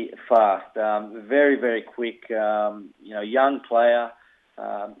extremely fast, very, very quick. Young player.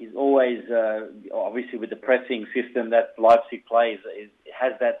 He's always, obviously, with the pressing system that Leipzig plays,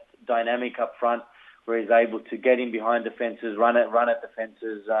 has that dynamic up front where he's able to get in behind defences, run at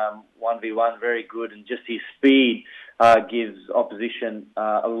defences, 1v1, very good, and just his speed gives opposition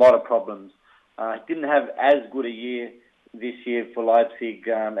a lot of problems. He didn't have as good a year this year for Leipzig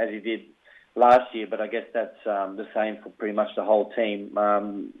as he did last year, but I guess that's the same for pretty much the whole team. A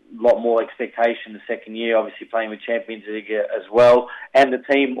lot more expectation the second year, obviously playing with Champions League as well, and the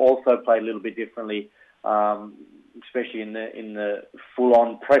team also played a little bit differently, especially in the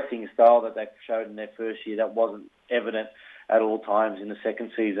full-on pressing style that they showed in their first year. That wasn't evident at all times in the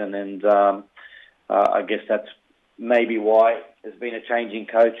second season, and I guess that's maybe why there's been a change in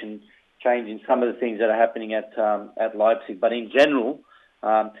coach and change in some of the things that are happening at Leipzig. But in general,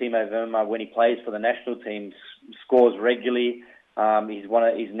 Timo Werner, when he plays for the national team, scores regularly.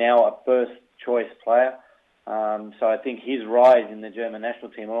 He's now a first-choice player. So I think his rise in the German national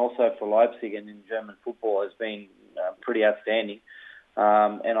team, and also for Leipzig and in German football, has been pretty outstanding.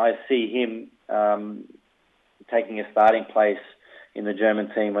 And I see him taking a starting place in the German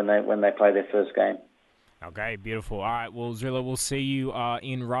team when they play their first game. Okay, beautiful. All right, well, Zrilla, we'll see you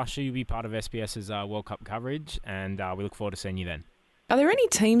in Russia. You'll be part of SBS's World Cup coverage, and we look forward to seeing you then. Are there any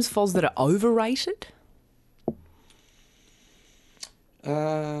teams, Foz, that are overrated? The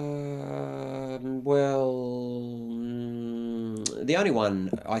only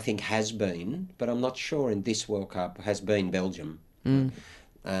one I think has been, but I'm not sure in this World Cup, has been Belgium, who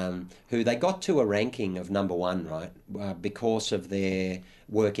they got to a ranking of number 1, right, because of their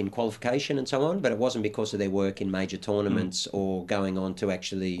work in qualification and so on, but it wasn't because of their work in major tournaments or going on to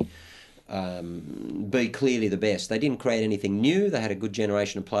actually be clearly the best. They didn't create anything new. They had a good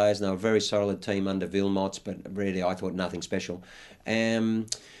generation of players, and they were a very solid team under Wilmots, but really I thought nothing special.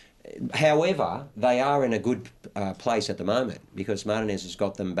 However, they are in a good place at the moment because Martinez has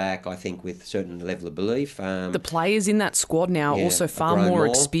got them back, I think, with a certain level of belief. The players in that squad now are also far more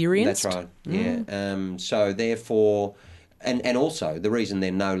experienced. That's right, yeah. So therefore, and also the reason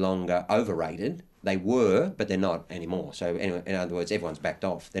they're no longer overrated, they were, but they're not anymore. So anyway, in other words, everyone's backed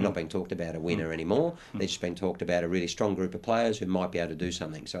off. They're not being talked about a winner anymore. They're just being talked about a really strong group of players who might be able to do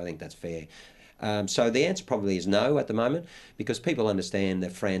something. So I think that's fair. So the answer probably is no at the moment because people understand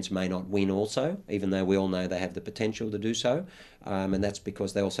that France may not win also, even though we all know they have the potential to do so. And that's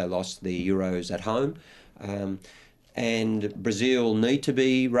because they also lost the Euros at home. And Brazil need to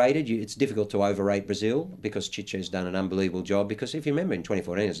be rated. It's difficult to overrate Brazil because Chicho's done an unbelievable job. Because if you remember in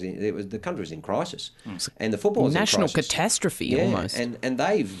 2014, the country was in crisis, and the football was national in crisis. Catastrophe almost. And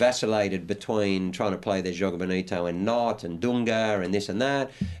they vacillated between trying to play their Jogo Bonito and not, and Dunga and this and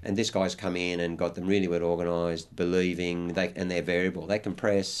that. And this guy's come in and got them really well organised, believing and they're variable. They can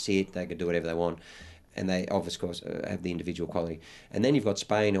press, sit, they can do whatever they want. And they, of course, have the individual quality. And then you've got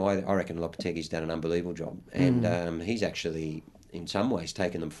Spain, who I reckon Lopetegui's done an unbelievable job. And he's actually, in some ways,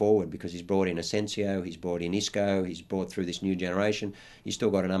 taken them forward because he's brought in Asensio, he's brought in Isco, he's brought through this new generation. You've still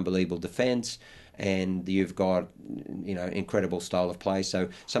got an unbelievable defence, and you've got, incredible style of play. So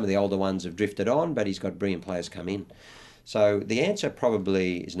some of the older ones have drifted on, but he's got brilliant players come in. So the answer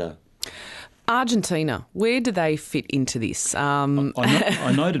probably is no. Argentina, where do they fit into this? I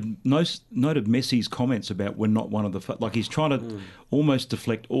noted Messi's comments about we're not one of the... he's trying to almost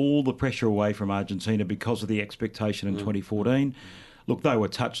deflect all the pressure away from Argentina because of the expectation in 2014. Look, they were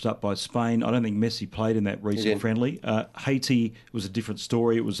touched up by Spain. I don't think Messi played in that recent friendly. Haiti was a different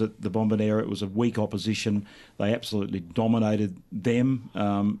story. It was at the Bombonera. It was a weak opposition. They absolutely dominated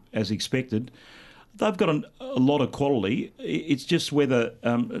them as expected. They've got a lot of quality. It's just whether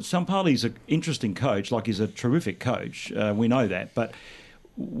Sampaoli's an interesting coach, he's a terrific coach. We know that. But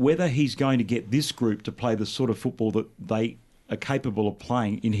whether he's going to get this group to play the sort of football that they are capable of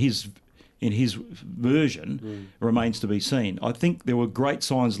playing in his version remains to be seen. I think there were great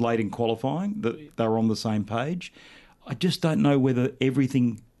signs late in qualifying that they were on the same page. I just don't know whether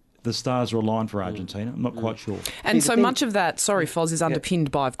the stars are aligned for Argentina. I'm not quite sure. And so much of that, Foz, is underpinned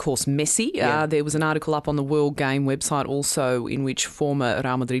by, of course, Messi. There was an article up on the World Game website also in which former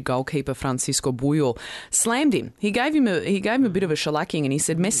Real Madrid goalkeeper Francisco Buyo slammed him. He gave him a bit of a shellacking and he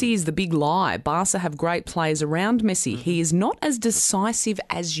said Messi is the big lie. Barca have great players around Messi. He is not as decisive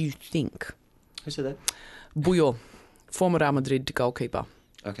as you think. Who said that? Buyo, former Real Madrid goalkeeper.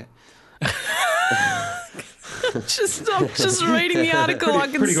 Okay. I'm just reading the article. I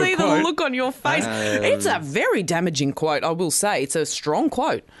can see the look on your face. It's a very damaging quote, I will say. It's a strong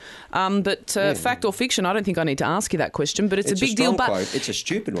quote. But fact or fiction, I don't think I need to ask you that question, but it's a big deal. Quote. It's a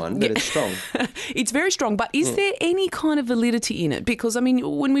stupid one, but it's strong. It's very strong, but is there any kind of validity in it? Because, I mean,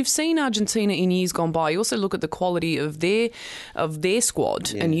 when we've seen Argentina in years gone by, you also look at the quality of their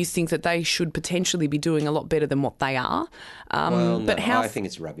squad and you think that they should potentially be doing a lot better than what they are. I think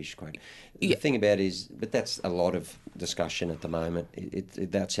it's a rubbish quote. The thing about it is, but that's a lot of discussion at the moment.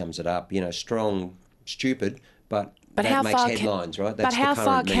 That sums it up. Strong, stupid, but that makes headlines, right? That's but how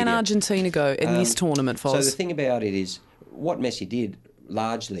far can Argentina go in this tournament, Foz? So the thing about it is, what Messi did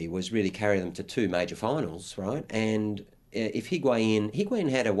largely was really carry them to 2 major finals, right? And if Higuain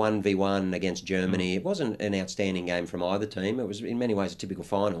had a 1v1 against Germany. It wasn't an outstanding game from either team. It was in many ways a typical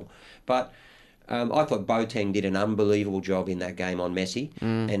final, but I thought Boateng did an unbelievable job in that game on Messi,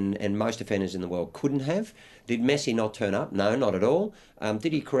 and most defenders in the world couldn't have. Did Messi not turn up? No, not at all.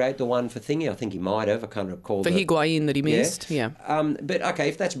 Did he create the one for Thingy? I think he might have. I can't recall. For Higuain that he missed, yeah. But, okay,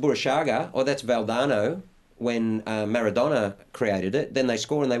 if that's Burruchaga or that's Valdano when Maradona created it, then they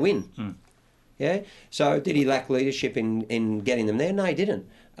score and they win. Yeah? So did he lack leadership in getting them there? No, he didn't.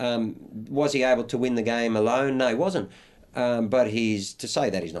 Was he able to win the game alone? No, he wasn't. But to say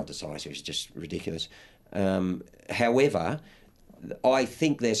that he's not decisive is just ridiculous. However, I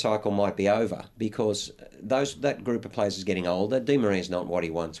think their cycle might be over because that group of players is getting older. Di Maria's not what he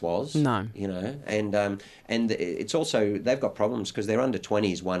once was. No. And it's also, they've got problems because their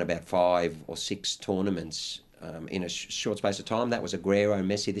under-20s won about 5 or 6 tournaments in a short space of time. That was Aguero,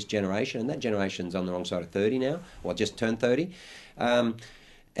 Messi, this generation, and that generation's on the wrong side of 30 now, or just turned 30.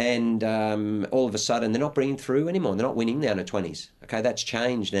 And all of a sudden, they're not bringing through anymore. They're not winning the under-20s. Okay, that's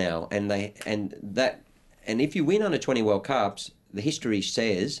changed now. And if you win under-20 World Cups, the history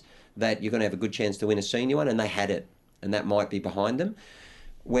says that you're going to have a good chance to win a senior one, and they had it, and that might be behind them.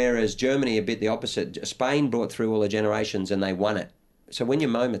 Whereas Germany, a bit the opposite. Spain brought through all the generations, and they won it. So when your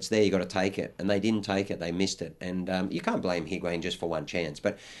moment's there, you've got to take it, and they didn't take it. They missed it, and you can't blame Higuain just for one chance.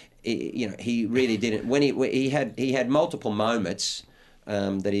 But he really didn't. When he had multiple moments.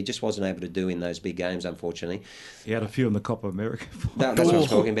 That he just wasn't able to do in those big games, unfortunately. He had a few in the Copa America. That's what I'm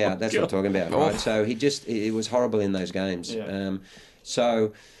talking about. That's what I'm talking about, right? So it was horrible in those games. Yeah.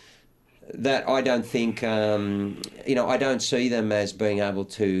 So that I don't think, I don't see them as being able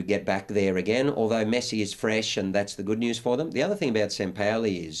to get back there again, although Messi is fresh and that's the good news for them. The other thing about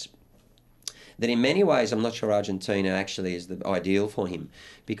Sampaoli is that in many ways, I'm not sure Argentina actually is the ideal for him,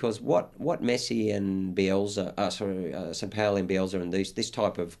 because what Messi and Bielsa, Sampaoli and Bielsa and this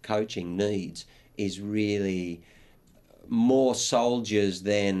type of coaching needs is really more soldiers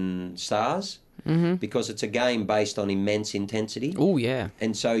than stars, because it's a game based on immense intensity. Oh yeah,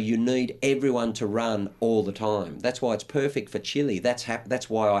 and so you need everyone to run all the time. That's why it's perfect for Chile. That's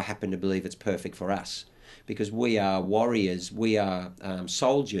why I happen to believe it's perfect for us. Because we are warriors, we are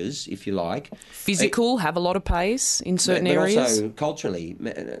soldiers, if you like. Physical, have a lot of pace in certain areas. But also culturally,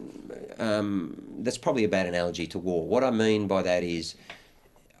 that's probably a bad analogy to war. What I mean by that is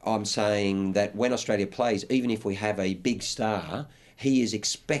I'm saying that when Australia plays, even if we have a big star, he is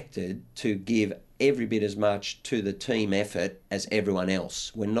expected to give every bit as much to the team effort as everyone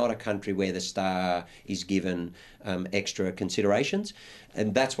else. We're not a country where the star is given extra considerations,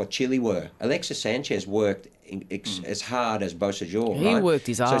 and that's what Chile were. Alexis Sanchez worked as hard as Bocajor. He worked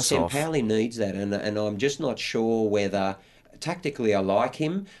his arse off. So Sampaoli needs that, and I'm just not sure whether... Tactically, I like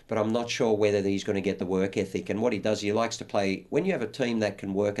him, but I'm not sure whether he's going to get the work ethic. And what he does, he likes to play... When you have a team that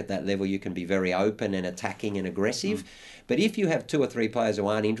can work at that level, you can be very open and attacking and aggressive. But if you have 2 or 3 players who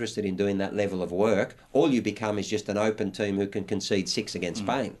aren't interested in doing that level of work, all you become is just an open team who can concede 6 against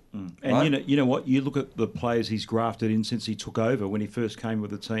Spain. And right? you know what? You look at the players he's grafted in since he took over when he first came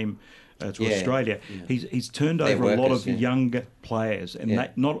with the team to Australia. Yeah. He's turned over a lot of younger players, and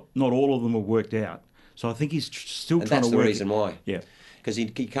not all of them have worked out. So I think he's still trying to work. That's the reason why. Yeah. Because he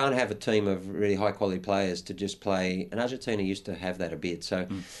can't have a team of really high-quality players to just play. And Argentina used to have that a bit. So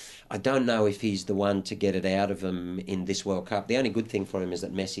I don't know if he's the one to get it out of them in this World Cup. The only good thing for him is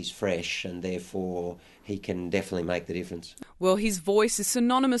that Messi's fresh, and therefore he can definitely make the difference. Well, his voice is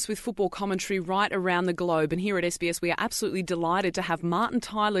synonymous with football commentary right around the globe. And here at SBS, we are absolutely delighted to have Martin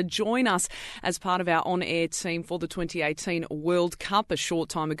Tyler join us as part of our on-air team for the 2018 World Cup. A short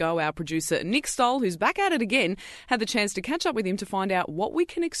time ago, our producer Nick Stoll, who's back at it again, had the chance to catch up with him to find out what we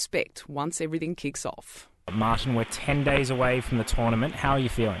can expect once everything kicks off. Martin, we're 10 days away from the tournament. How are you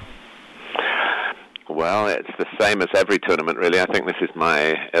feeling? Well, it's the same as every tournament, really. I think this is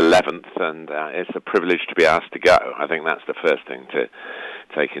my 11th, and it's a privilege to be asked to go. I think that's the first thing to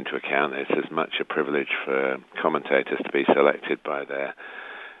take into account. It's as much a privilege for commentators to be selected by their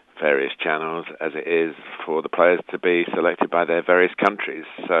various channels as it is for the players to be selected by their various countries.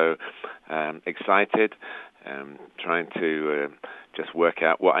 So excited, trying to just work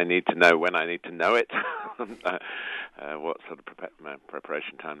out what I need to know when I need to know it, what sort of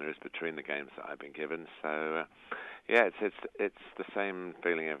preparation time there is between the games that I've been given. So yeah, it's the same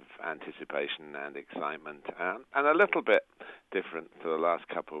feeling of anticipation and excitement, and a little bit different to the last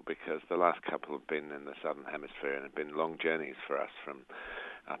couple, because the last couple have been in the southern hemisphere and have been long journeys for us from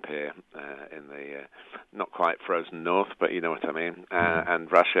up here in the not quite frozen north, but you know what I mean.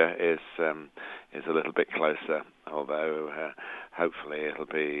 And Russia is a little bit closer, although hopefully it'll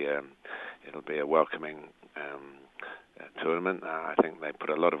be a welcoming tournament. I think they put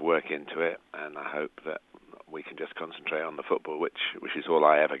a lot of work into it, and I hope that we can just concentrate on the football, which is all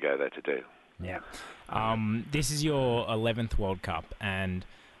I ever go there to do. Yeah. This is your 11th World Cup, and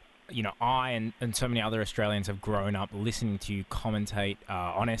you know, I and so many other Australians have grown up listening to you commentate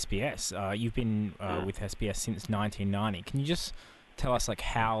on SBS. You've been with SBS since 1990. Can you just tell us like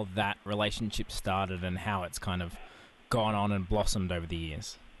how that relationship started and how it's kind of gone on and blossomed over the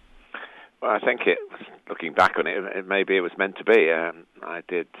years? Well, I think looking back on it, maybe it was meant to be. I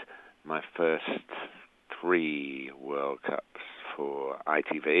did my first 3 World Cups for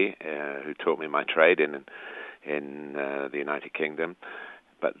ITV, who taught me my trade in the United Kingdom.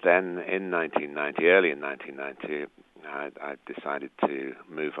 But then in early in 1990, I decided to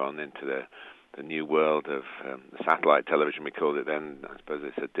move on into the new world of satellite television, we called it then. I suppose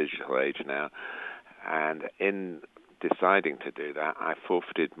it's a digital age now. And in deciding to do that, I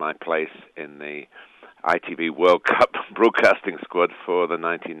forfeited my place in the ITV World Cup broadcasting squad for the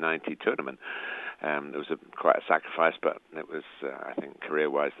 1990 tournament. It was quite a sacrifice, but it was, I think,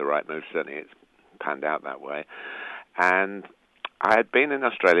 career-wise the right move. Certainly it's panned out that way. And I had been in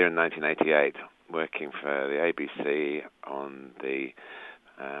Australia in 1988 working for the ABC on the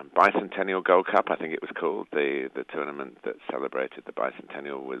Bicentennial Gold Cup, I think it was called, the tournament that celebrated the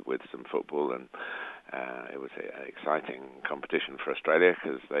bicentennial with some football, and it was an exciting competition for Australia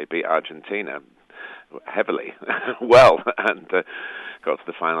because they beat Argentina heavily, well, and got to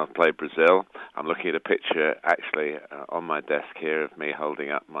the final, played Brazil. I'm looking at a picture actually on my desk here of me holding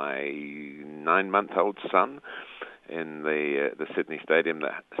up my 9-month-old son in the Sydney Stadium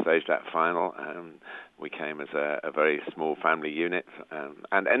that staged that final. We came as a very small family unit.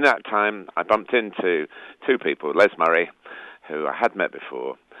 And in that time, I bumped into 2 people, Les Murray, who I had met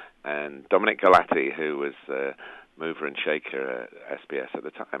before, and Dominic Galati, who was the mover and shaker at SBS at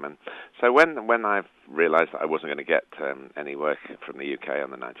the time. And so when I realised that I wasn't going to get any work from the UK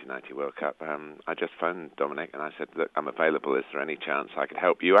on the 1990 World Cup, I just phoned Dominic and I said, look, I'm available. Is there any chance I could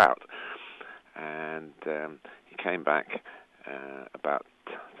help you out? And he came back about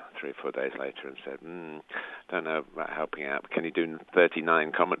 3 or 4 days later and said, don't know about helping out. Can you do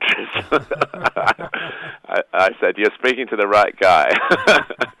 39 commentaries? I said, you're speaking to the right guy.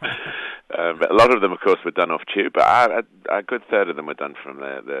 But a lot of them, of course, were done off tube, but a good third of them were done from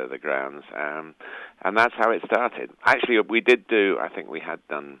the grounds. And that's how it started. Actually, we did do, I think we had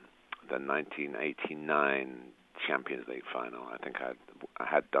done the 1989 Champions League final. I think I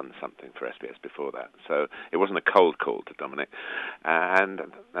had done something for SBS before that, so it wasn't a cold call to Dominic. And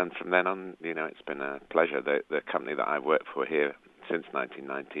from then on, you know, it's been a pleasure. The company that I've worked for here since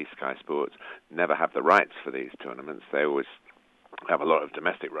 1990, Sky Sports, never have the rights for these tournaments. They always have a lot of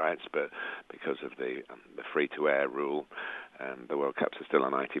domestic rights, but because of the free-to-air rule, the World Cups are still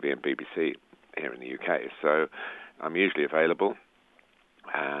on ITV and BBC here in the UK. So I'm usually available,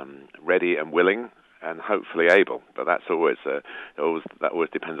 ready and willing, and hopefully able, but that's always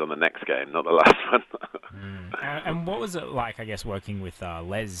depends on the next game, not the last one. And what was it like, I guess, working with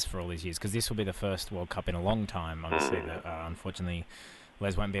Les for all these years? Because this will be the first World Cup in a long time. Obviously, unfortunately,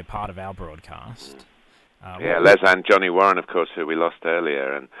 Les won't be a part of our broadcast. Les and Johnny Warren, of course, who we lost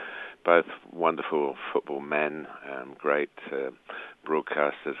earlier, and both wonderful football men, great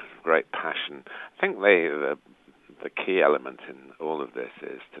broadcasters, great passion. I think the key element in all of this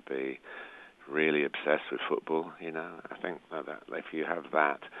is to be really obsessed with football. You know, I think that if you have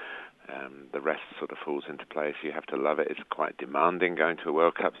that, the rest sort of falls into place. You have to love it. It's quite demanding going to a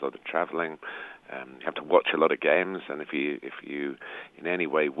World Cup, a lot of travelling. You have to watch a lot of games, and if you in any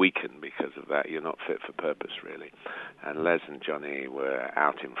way weaken because of that, you're not fit for purpose, really. And Les and Johnny were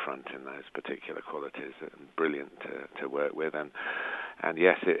out in front in those particular qualities, and brilliant to work with. And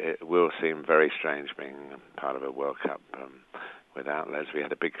yes, it will seem very strange being part of a World Cup without Les. We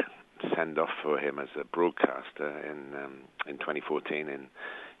had a big send-off for him as a broadcaster in 2014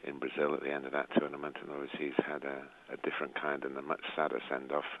 in Brazil at the end of that tournament, and obviously he's had a different kind and a much sadder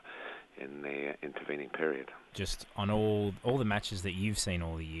send-off in the intervening period. Just on all the matches that you've seen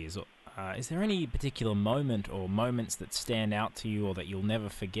all the years, is there any particular moment or moments that stand out to you or that you'll never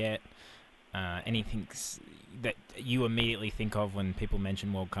forget? Anything that you immediately think of when people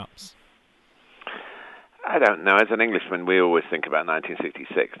mention World Cups? I don't know. As an Englishman, we always think about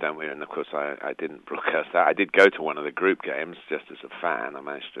 1966, don't we? And of course, I didn't broadcast that. I did go to one of the group games just as a fan. I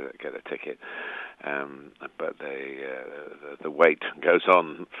managed to get a ticket, but the wait goes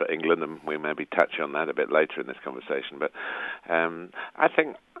on for England, and we maybe touch on that a bit later in this conversation. But I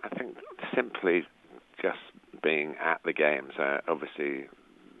think simply just being at the games, obviously,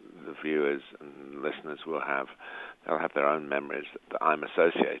 the viewers and listeners they'll have their own memories that I'm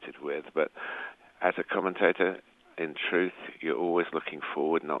associated with, but as a commentator, in truth, you're always looking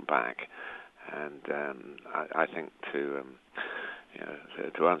forward, not back. And I think to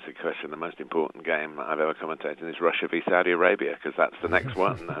answer your question, the most important game I've ever commentated is Russia v Saudi Arabia, because that's the next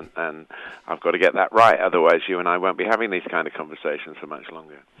one, and I've got to get that right. Otherwise, you and I won't be having these kind of conversations for much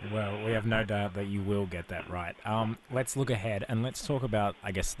longer. Well, we have no doubt that you will get that right. Let's look ahead and let's talk about,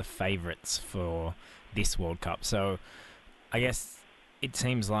 I guess, the favourites for this World Cup. So, I guess it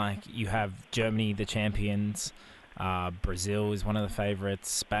seems like you have Germany, the champions. Brazil is one of the favourites.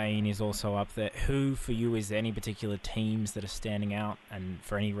 Spain is also up there. Who, for you, is there any particular teams that are standing out, and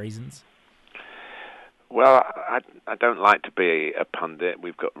for any reasons? Well, I don't like to be a pundit.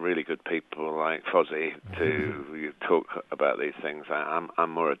 We've got really good people like Fozzie to talk about these things.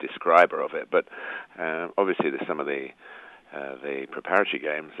 I'm more a describer of it. But obviously there's some of the preparatory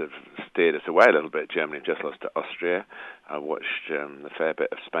games have steered us away a little bit. Germany just lost to Austria. I watched a fair bit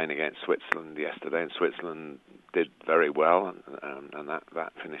of Spain against Switzerland yesterday, and Switzerland did very well, and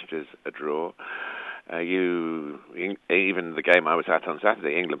that finished as a draw. Even the game I was at on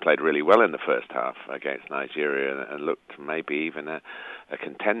Saturday, England played really well in the first half against Nigeria and looked maybe even a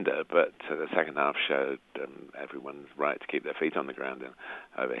contender, but the second half showed everyone's right to keep their feet on the ground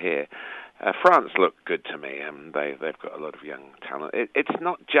over here. France looked good to me, and they've got a lot of young talent. It's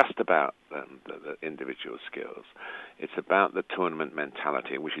not just about the individual skills. It's about the tournament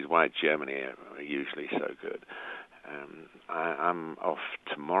mentality, which is why Germany are usually so good. I'm off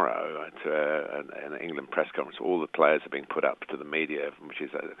tomorrow to an England press conference. All the players are being put up to the media, which is,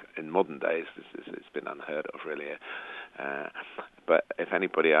 in modern days, it's been unheard of, really. But if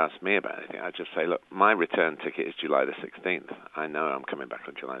anybody asks me about anything, I just say, look, my return ticket is July the 16th. I know I'm coming back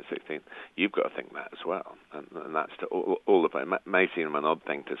on July the 16th. You've got to think that as well. And that's to all of it. It may seem an odd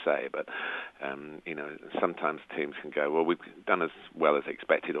thing to say, but, sometimes teams can go, well, we've done as well as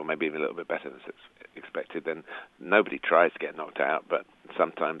expected, or maybe even a little bit better than expected. Then nobody tries to get knocked out, but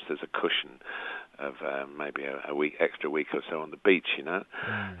sometimes there's a cushion of maybe a extra week or so on the beach,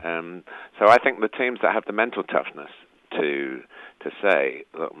 So I think the teams that have the mental toughness to say,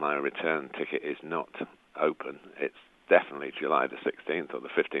 look, my return ticket is not open, it's definitely July the 16th, or the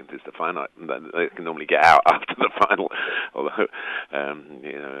 15th is the final. They can normally get out after the final, although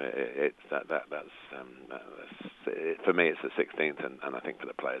for me it's the 16th, and I think for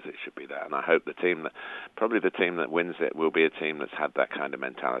the players it should be that. And I hope the team that wins it will be a team that's had that kind of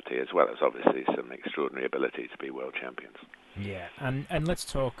mentality, as well as obviously some extraordinary ability to be world champions. Yeah, and let's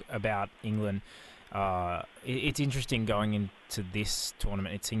talk about England. It's interesting going into this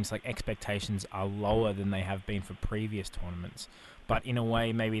tournament. It seems like expectations are lower than they have been for previous tournaments. But in a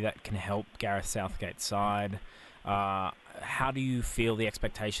way, maybe that can help Gareth Southgate's side. How do you feel the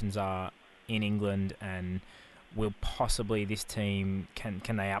expectations are in England, and will possibly this team, can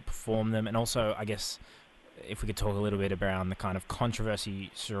they outperform them? And also, I guess, if we could talk a little bit around the kind of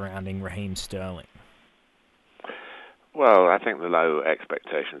controversy surrounding Raheem Sterling. Well, I think the low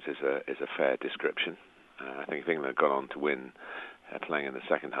expectations is a fair description. I think if England had gone on to win playing in the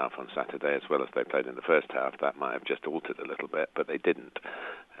second half on Saturday as well as they played in the first half, that might have just altered a little bit, but they didn't.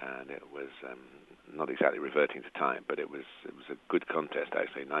 And it was not exactly reverting to time, but it was a good contest,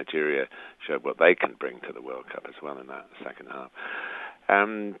 actually. Nigeria showed what they can bring to the World Cup as well in that second half.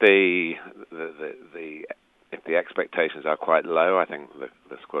 If the expectations are quite low, I think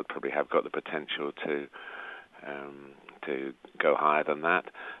the squad probably have got the potential to go higher than that.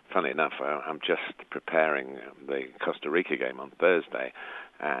 Funny enough, I'm just preparing the Costa Rica game on Thursday,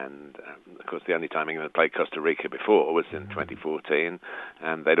 and of course the only time England played Costa Rica before was in 2014,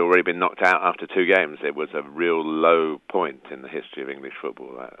 and they'd already been knocked out after 2 games. It was a real low point in the history of English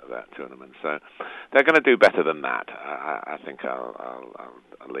football, that tournament. So they're going to do better than that. I think I'll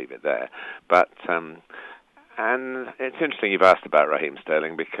leave it there. But and it's interesting you've asked about Raheem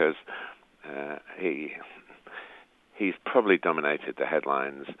Sterling, because he he's probably dominated the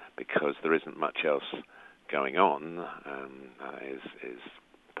headlines because there isn't much else going on. His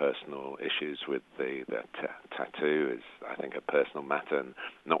personal issues with the tattoo is, I think, a personal matter and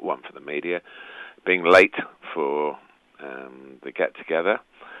not one for the media. Being late for the get-together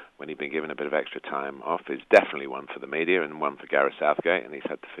when he'd been given a bit of extra time off is definitely one for the media and one for Gareth Southgate, and he's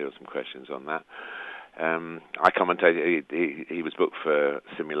had to field some questions on that. I commentated. He was booked for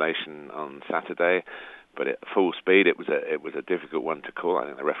simulation on Saturday, but at full speed it was a difficult one to call. I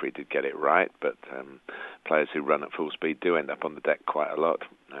think the referee did get it right, but players who run at full speed do end up on the deck quite a lot,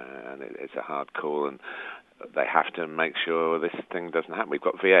 and it's a hard call, and they have to make sure this thing doesn't happen. We've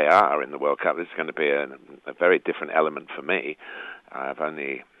got VAR in the World Cup. This is going to be a very different element for me. I've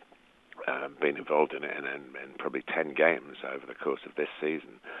only been involved in it in probably 10 games over the course of this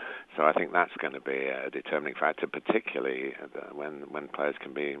season. So I think that's going to be a determining factor, particularly when players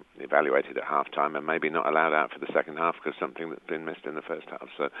can be evaluated at half-time and maybe not allowed out for the second half because something that's been missed in the first half.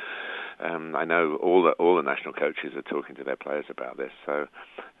 So I know all the national coaches are talking to their players about this. So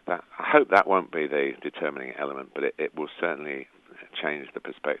I hope that won't be the determining element, but it will certainly change the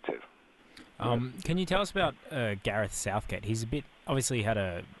perspective. Can you tell us about Gareth Southgate? He's obviously had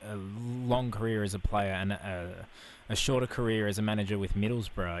a long career as a player and a shorter career as a manager with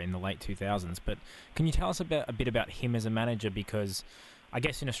Middlesbrough in the late 2000s. But can you tell us a bit about him as a manager? Because I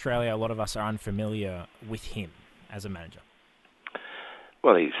guess in Australia, a lot of us are unfamiliar with him as a manager.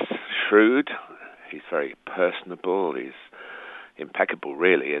 Well, he's shrewd. He's very personable. He's impeccable,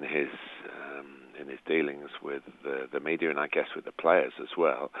 really, in his dealings with the media and I guess with the players as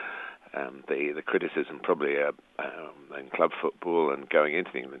well. The criticism probably in club football and going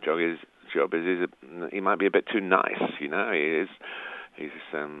into the England job is he might be a bit too nice. You know, he's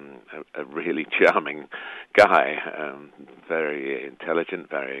a really charming guy, very intelligent,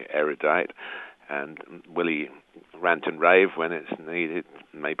 very erudite. And will he rant and rave when it's needed?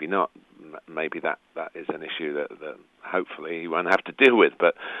 Maybe not. Maybe that is an issue that hopefully he won't have to deal with.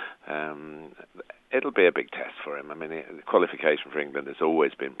 But it'll be a big test for him. I mean, the qualification for England has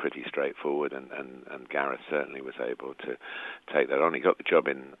always been pretty straightforward, and Gareth certainly was able to take that on. He got the job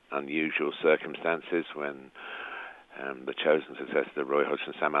in unusual circumstances when the chosen successor, Roy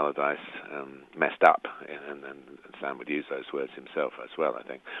Hodgson, Sam Allardyce, messed up, and Sam would use those words himself as well, I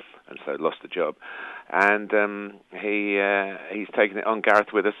think, and so lost the job. And he's taken it on,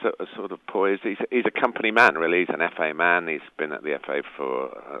 Gareth, with a sort of poise. He's a company man, really. He's an FA man. He's been at the FA for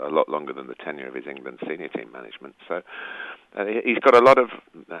a lot longer than the tenure of his England senior team management. So he's got a lot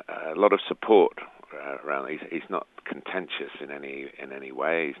of support around. He's not contentious in any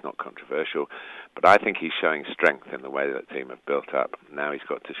way. He's not controversial, but I think he's showing strength in the way that the team have built up. Now he's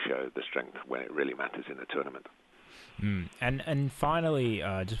got to show the strength when it really matters in the tournament. And finally,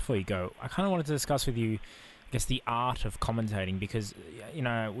 just before you go, I kind of wanted to discuss with you, I guess, the art of commentating, because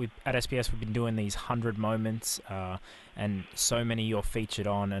at SBS we've been doing these 100 moments, and so many you're featured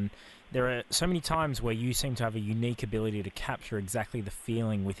on, and there are so many times where you seem to have a unique ability to capture exactly the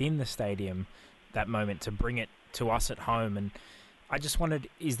feeling within the stadium, that moment, to bring it to us at home. And I just wondered,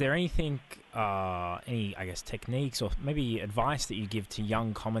 is there anything, any, I guess, techniques or maybe advice that you give to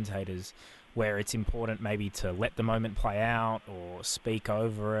young commentators where it's important maybe to let the moment play out or speak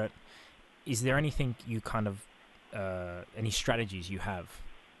over it? Is there anything you kind of, any strategies you have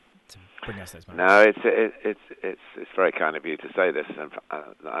to bring us those moments? No, it's very kind of you to say this, and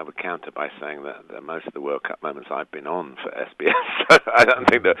I would counter by saying that most of the World Cup moments I've been on for SBS, so I don't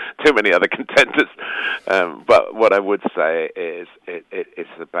think there are too many other contenders. But what I would say is it's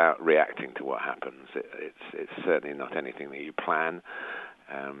about reacting to what happens. It's certainly not anything that you plan.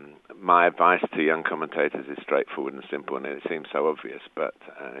 My advice to young commentators is straightforward and simple, and it seems so obvious, but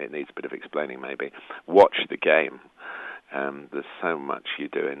it needs a bit of explaining maybe. Watch the game. There's so much you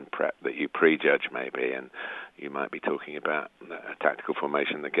do in prep that you prejudge maybe, and you might be talking about a tactical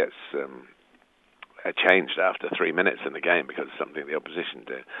formation that gets changed after 3 minutes in the game because of something the opposition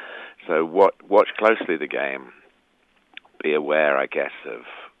did. So watch closely the game. Be aware, I guess,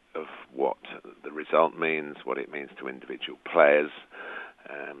 of what the result means, what it means to individual players.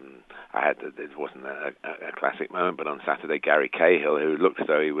 It wasn't a classic moment, but on Saturday, Gary Cahill, who looked as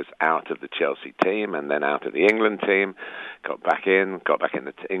though he was out of the Chelsea team and then out of the England team, got back in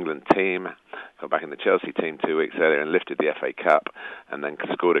the England team, got back in the Chelsea team 2 weeks earlier and lifted the FA Cup, and then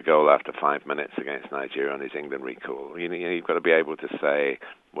scored a goal after 5 minutes against Nigeria on his England recall. You've got to be able to say,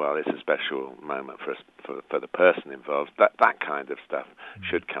 well, it's a special moment for the person involved. That kind of stuff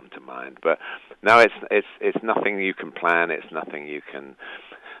should come to mind. But no, it's nothing you can plan. It's nothing you can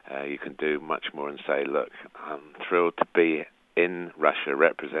do much more and say, look, I'm thrilled to be in Russia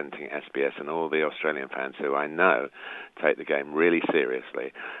representing SBS and all the Australian fans who I know take the game really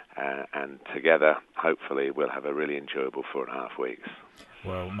seriously. And together, hopefully, we'll have a really enjoyable 4.5 weeks.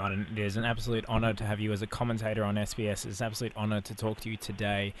 Well, Martin, it is an absolute honour to have you as a commentator on SBS. It's an absolute honour to talk to you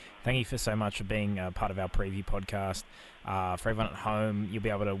today. Thank you so much for being part of our preview podcast. For everyone at home, you'll be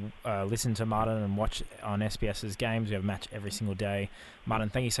able to listen to Martin and watch on SBS's games. We have a match every single day. Martin,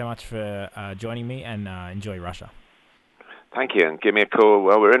 thank you so much for joining me, and enjoy Russia. Thank you, and give me a call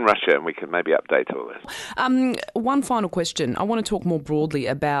while we're in Russia and we can maybe update all this. One final question. I want to talk more broadly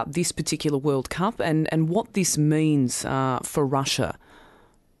about this particular World Cup and what this means for Russia,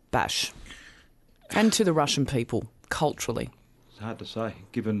 Bash, and to the Russian people culturally. It's hard to say,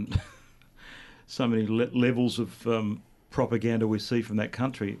 given so many levels of propaganda we see from that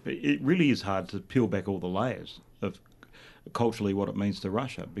country. It really is hard to peel back all the layers of culturally what it means to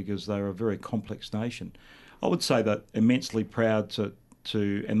Russia, because they're a very complex nation. I would say that immensely proud to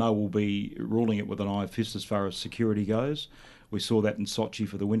and they will be ruling it with an iron fist as far as security goes. We saw that in Sochi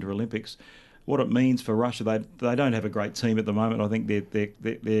for the Winter Olympics. What it means for Russia, they don't have a great team at the moment. I think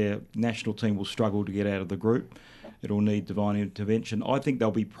their national team will struggle to get out of the group. It'll need divine intervention. I think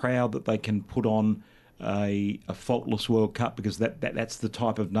they'll be proud that they can put on a faultless World Cup, because that's the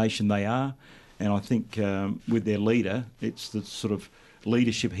type of nation they are. And I think with their leader, it's the sort of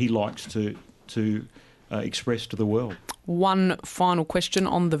leadership he likes to express to the world. One final question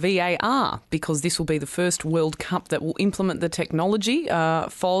on the VAR, because this will be the first World Cup that will implement the technology.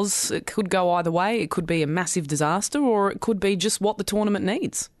 Foz, it could go either way. It could be a massive disaster, or it could be just what the tournament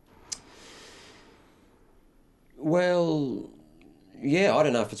needs. Well, yeah, I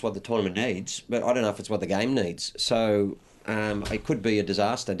don't know if it's what the tournament needs, but I don't know if it's what the game needs. So it could be a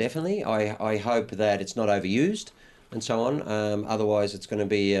disaster, definitely. I hope that it's not overused and so on. Otherwise, it's going to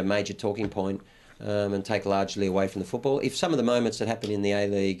be a major talking point and take largely away from the football. If some of the moments that happen in the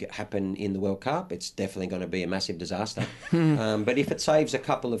A-League happen in the World Cup, it's definitely going to be a massive disaster. But if it saves a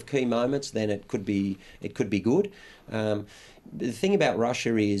couple of key moments, then it could be good. The thing about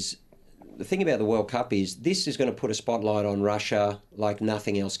Russia is, the thing about the World Cup is this is going to put a spotlight on Russia like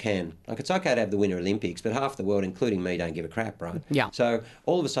nothing else can. Like, it's okay to have the Winter Olympics, but half the world, including me, don't give a crap, right? Yeah. So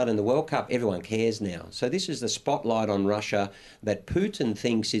all of a sudden, the World Cup, everyone cares now. So this is the spotlight on Russia that Putin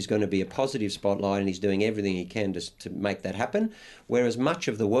thinks is going to be a positive spotlight, and he's doing everything he can to make that happen. Whereas much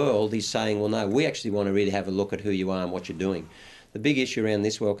of the world is saying, well, no, we actually want to really have a look at who you are and what you're doing. The big issue around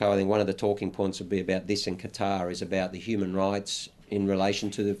this World Cup, I think one of the talking points would be about this in Qatar, is about the human rights in relation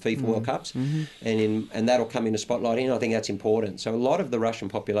to the FIFA World Cups, and that'll come into spotlight here, and I think that's important. So a lot of the Russian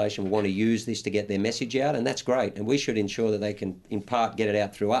population will want to use this to get their message out, and that's great, and we should ensure that they can, in part, get it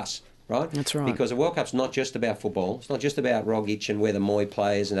out through us, right? That's right. Because the World Cup's not just about football, it's not just about Rogic and where the Moy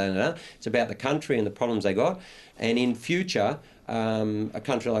plays, and it's about the country and the problems they got, and in future, a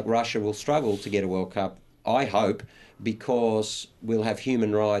country like Russia will struggle to get a World Cup, I hope, because we'll have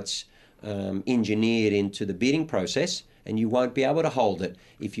human rights engineered into the bidding process, and you won't be able to hold it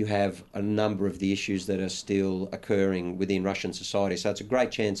if you have a number of the issues that are still occurring within Russian society. So it's a great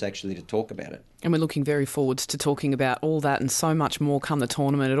chance actually to talk about it. And we're looking very forward to talking about all that and so much more come the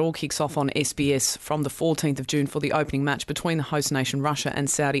tournament. It all kicks off on SBS from the 14th of June for the opening match between the host nation Russia and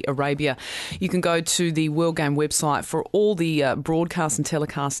Saudi Arabia. You can go to the World Game website for all the broadcast and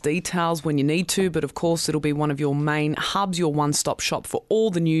telecast details when you need to, but of course it'll be one of your main hubs, your one-stop shop for all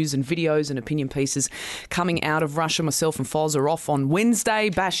the news and videos and opinion pieces coming out of Russia. Myself and Foz are off on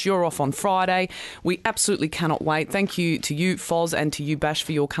Wednesday. Bash, you're off on Friday. We absolutely cannot wait. Thank you to you, Foz, and to you, Bash,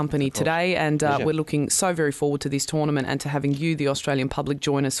 for your company today. And we're looking so very forward to this tournament and to having you, the Australian public,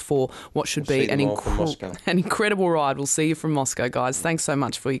 join us for what should be an incredible ride. We'll see you from Moscow, guys. Thanks so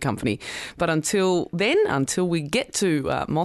much for your company. But until then, until we get to Moscow,